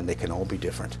have one, and they can all be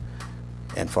different.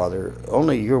 And, Father,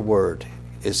 only your word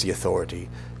is the authority.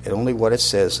 And only what it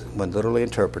says, when literally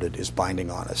interpreted, is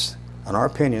binding on us. And our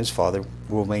opinions, Father,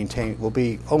 will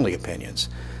be only opinions.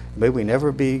 May we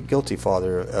never be guilty,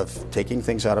 Father, of taking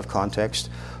things out of context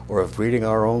or of reading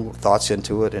our own thoughts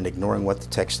into it and ignoring what the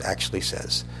text actually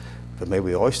says. But may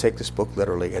we always take this book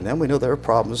literally, and then we know there are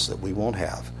problems that we won't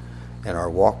have, and our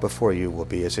walk before you will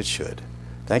be as it should.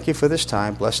 Thank you for this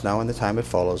time. Bless now in the time it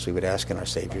follows, we would ask in our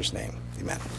Savior's name. Amen.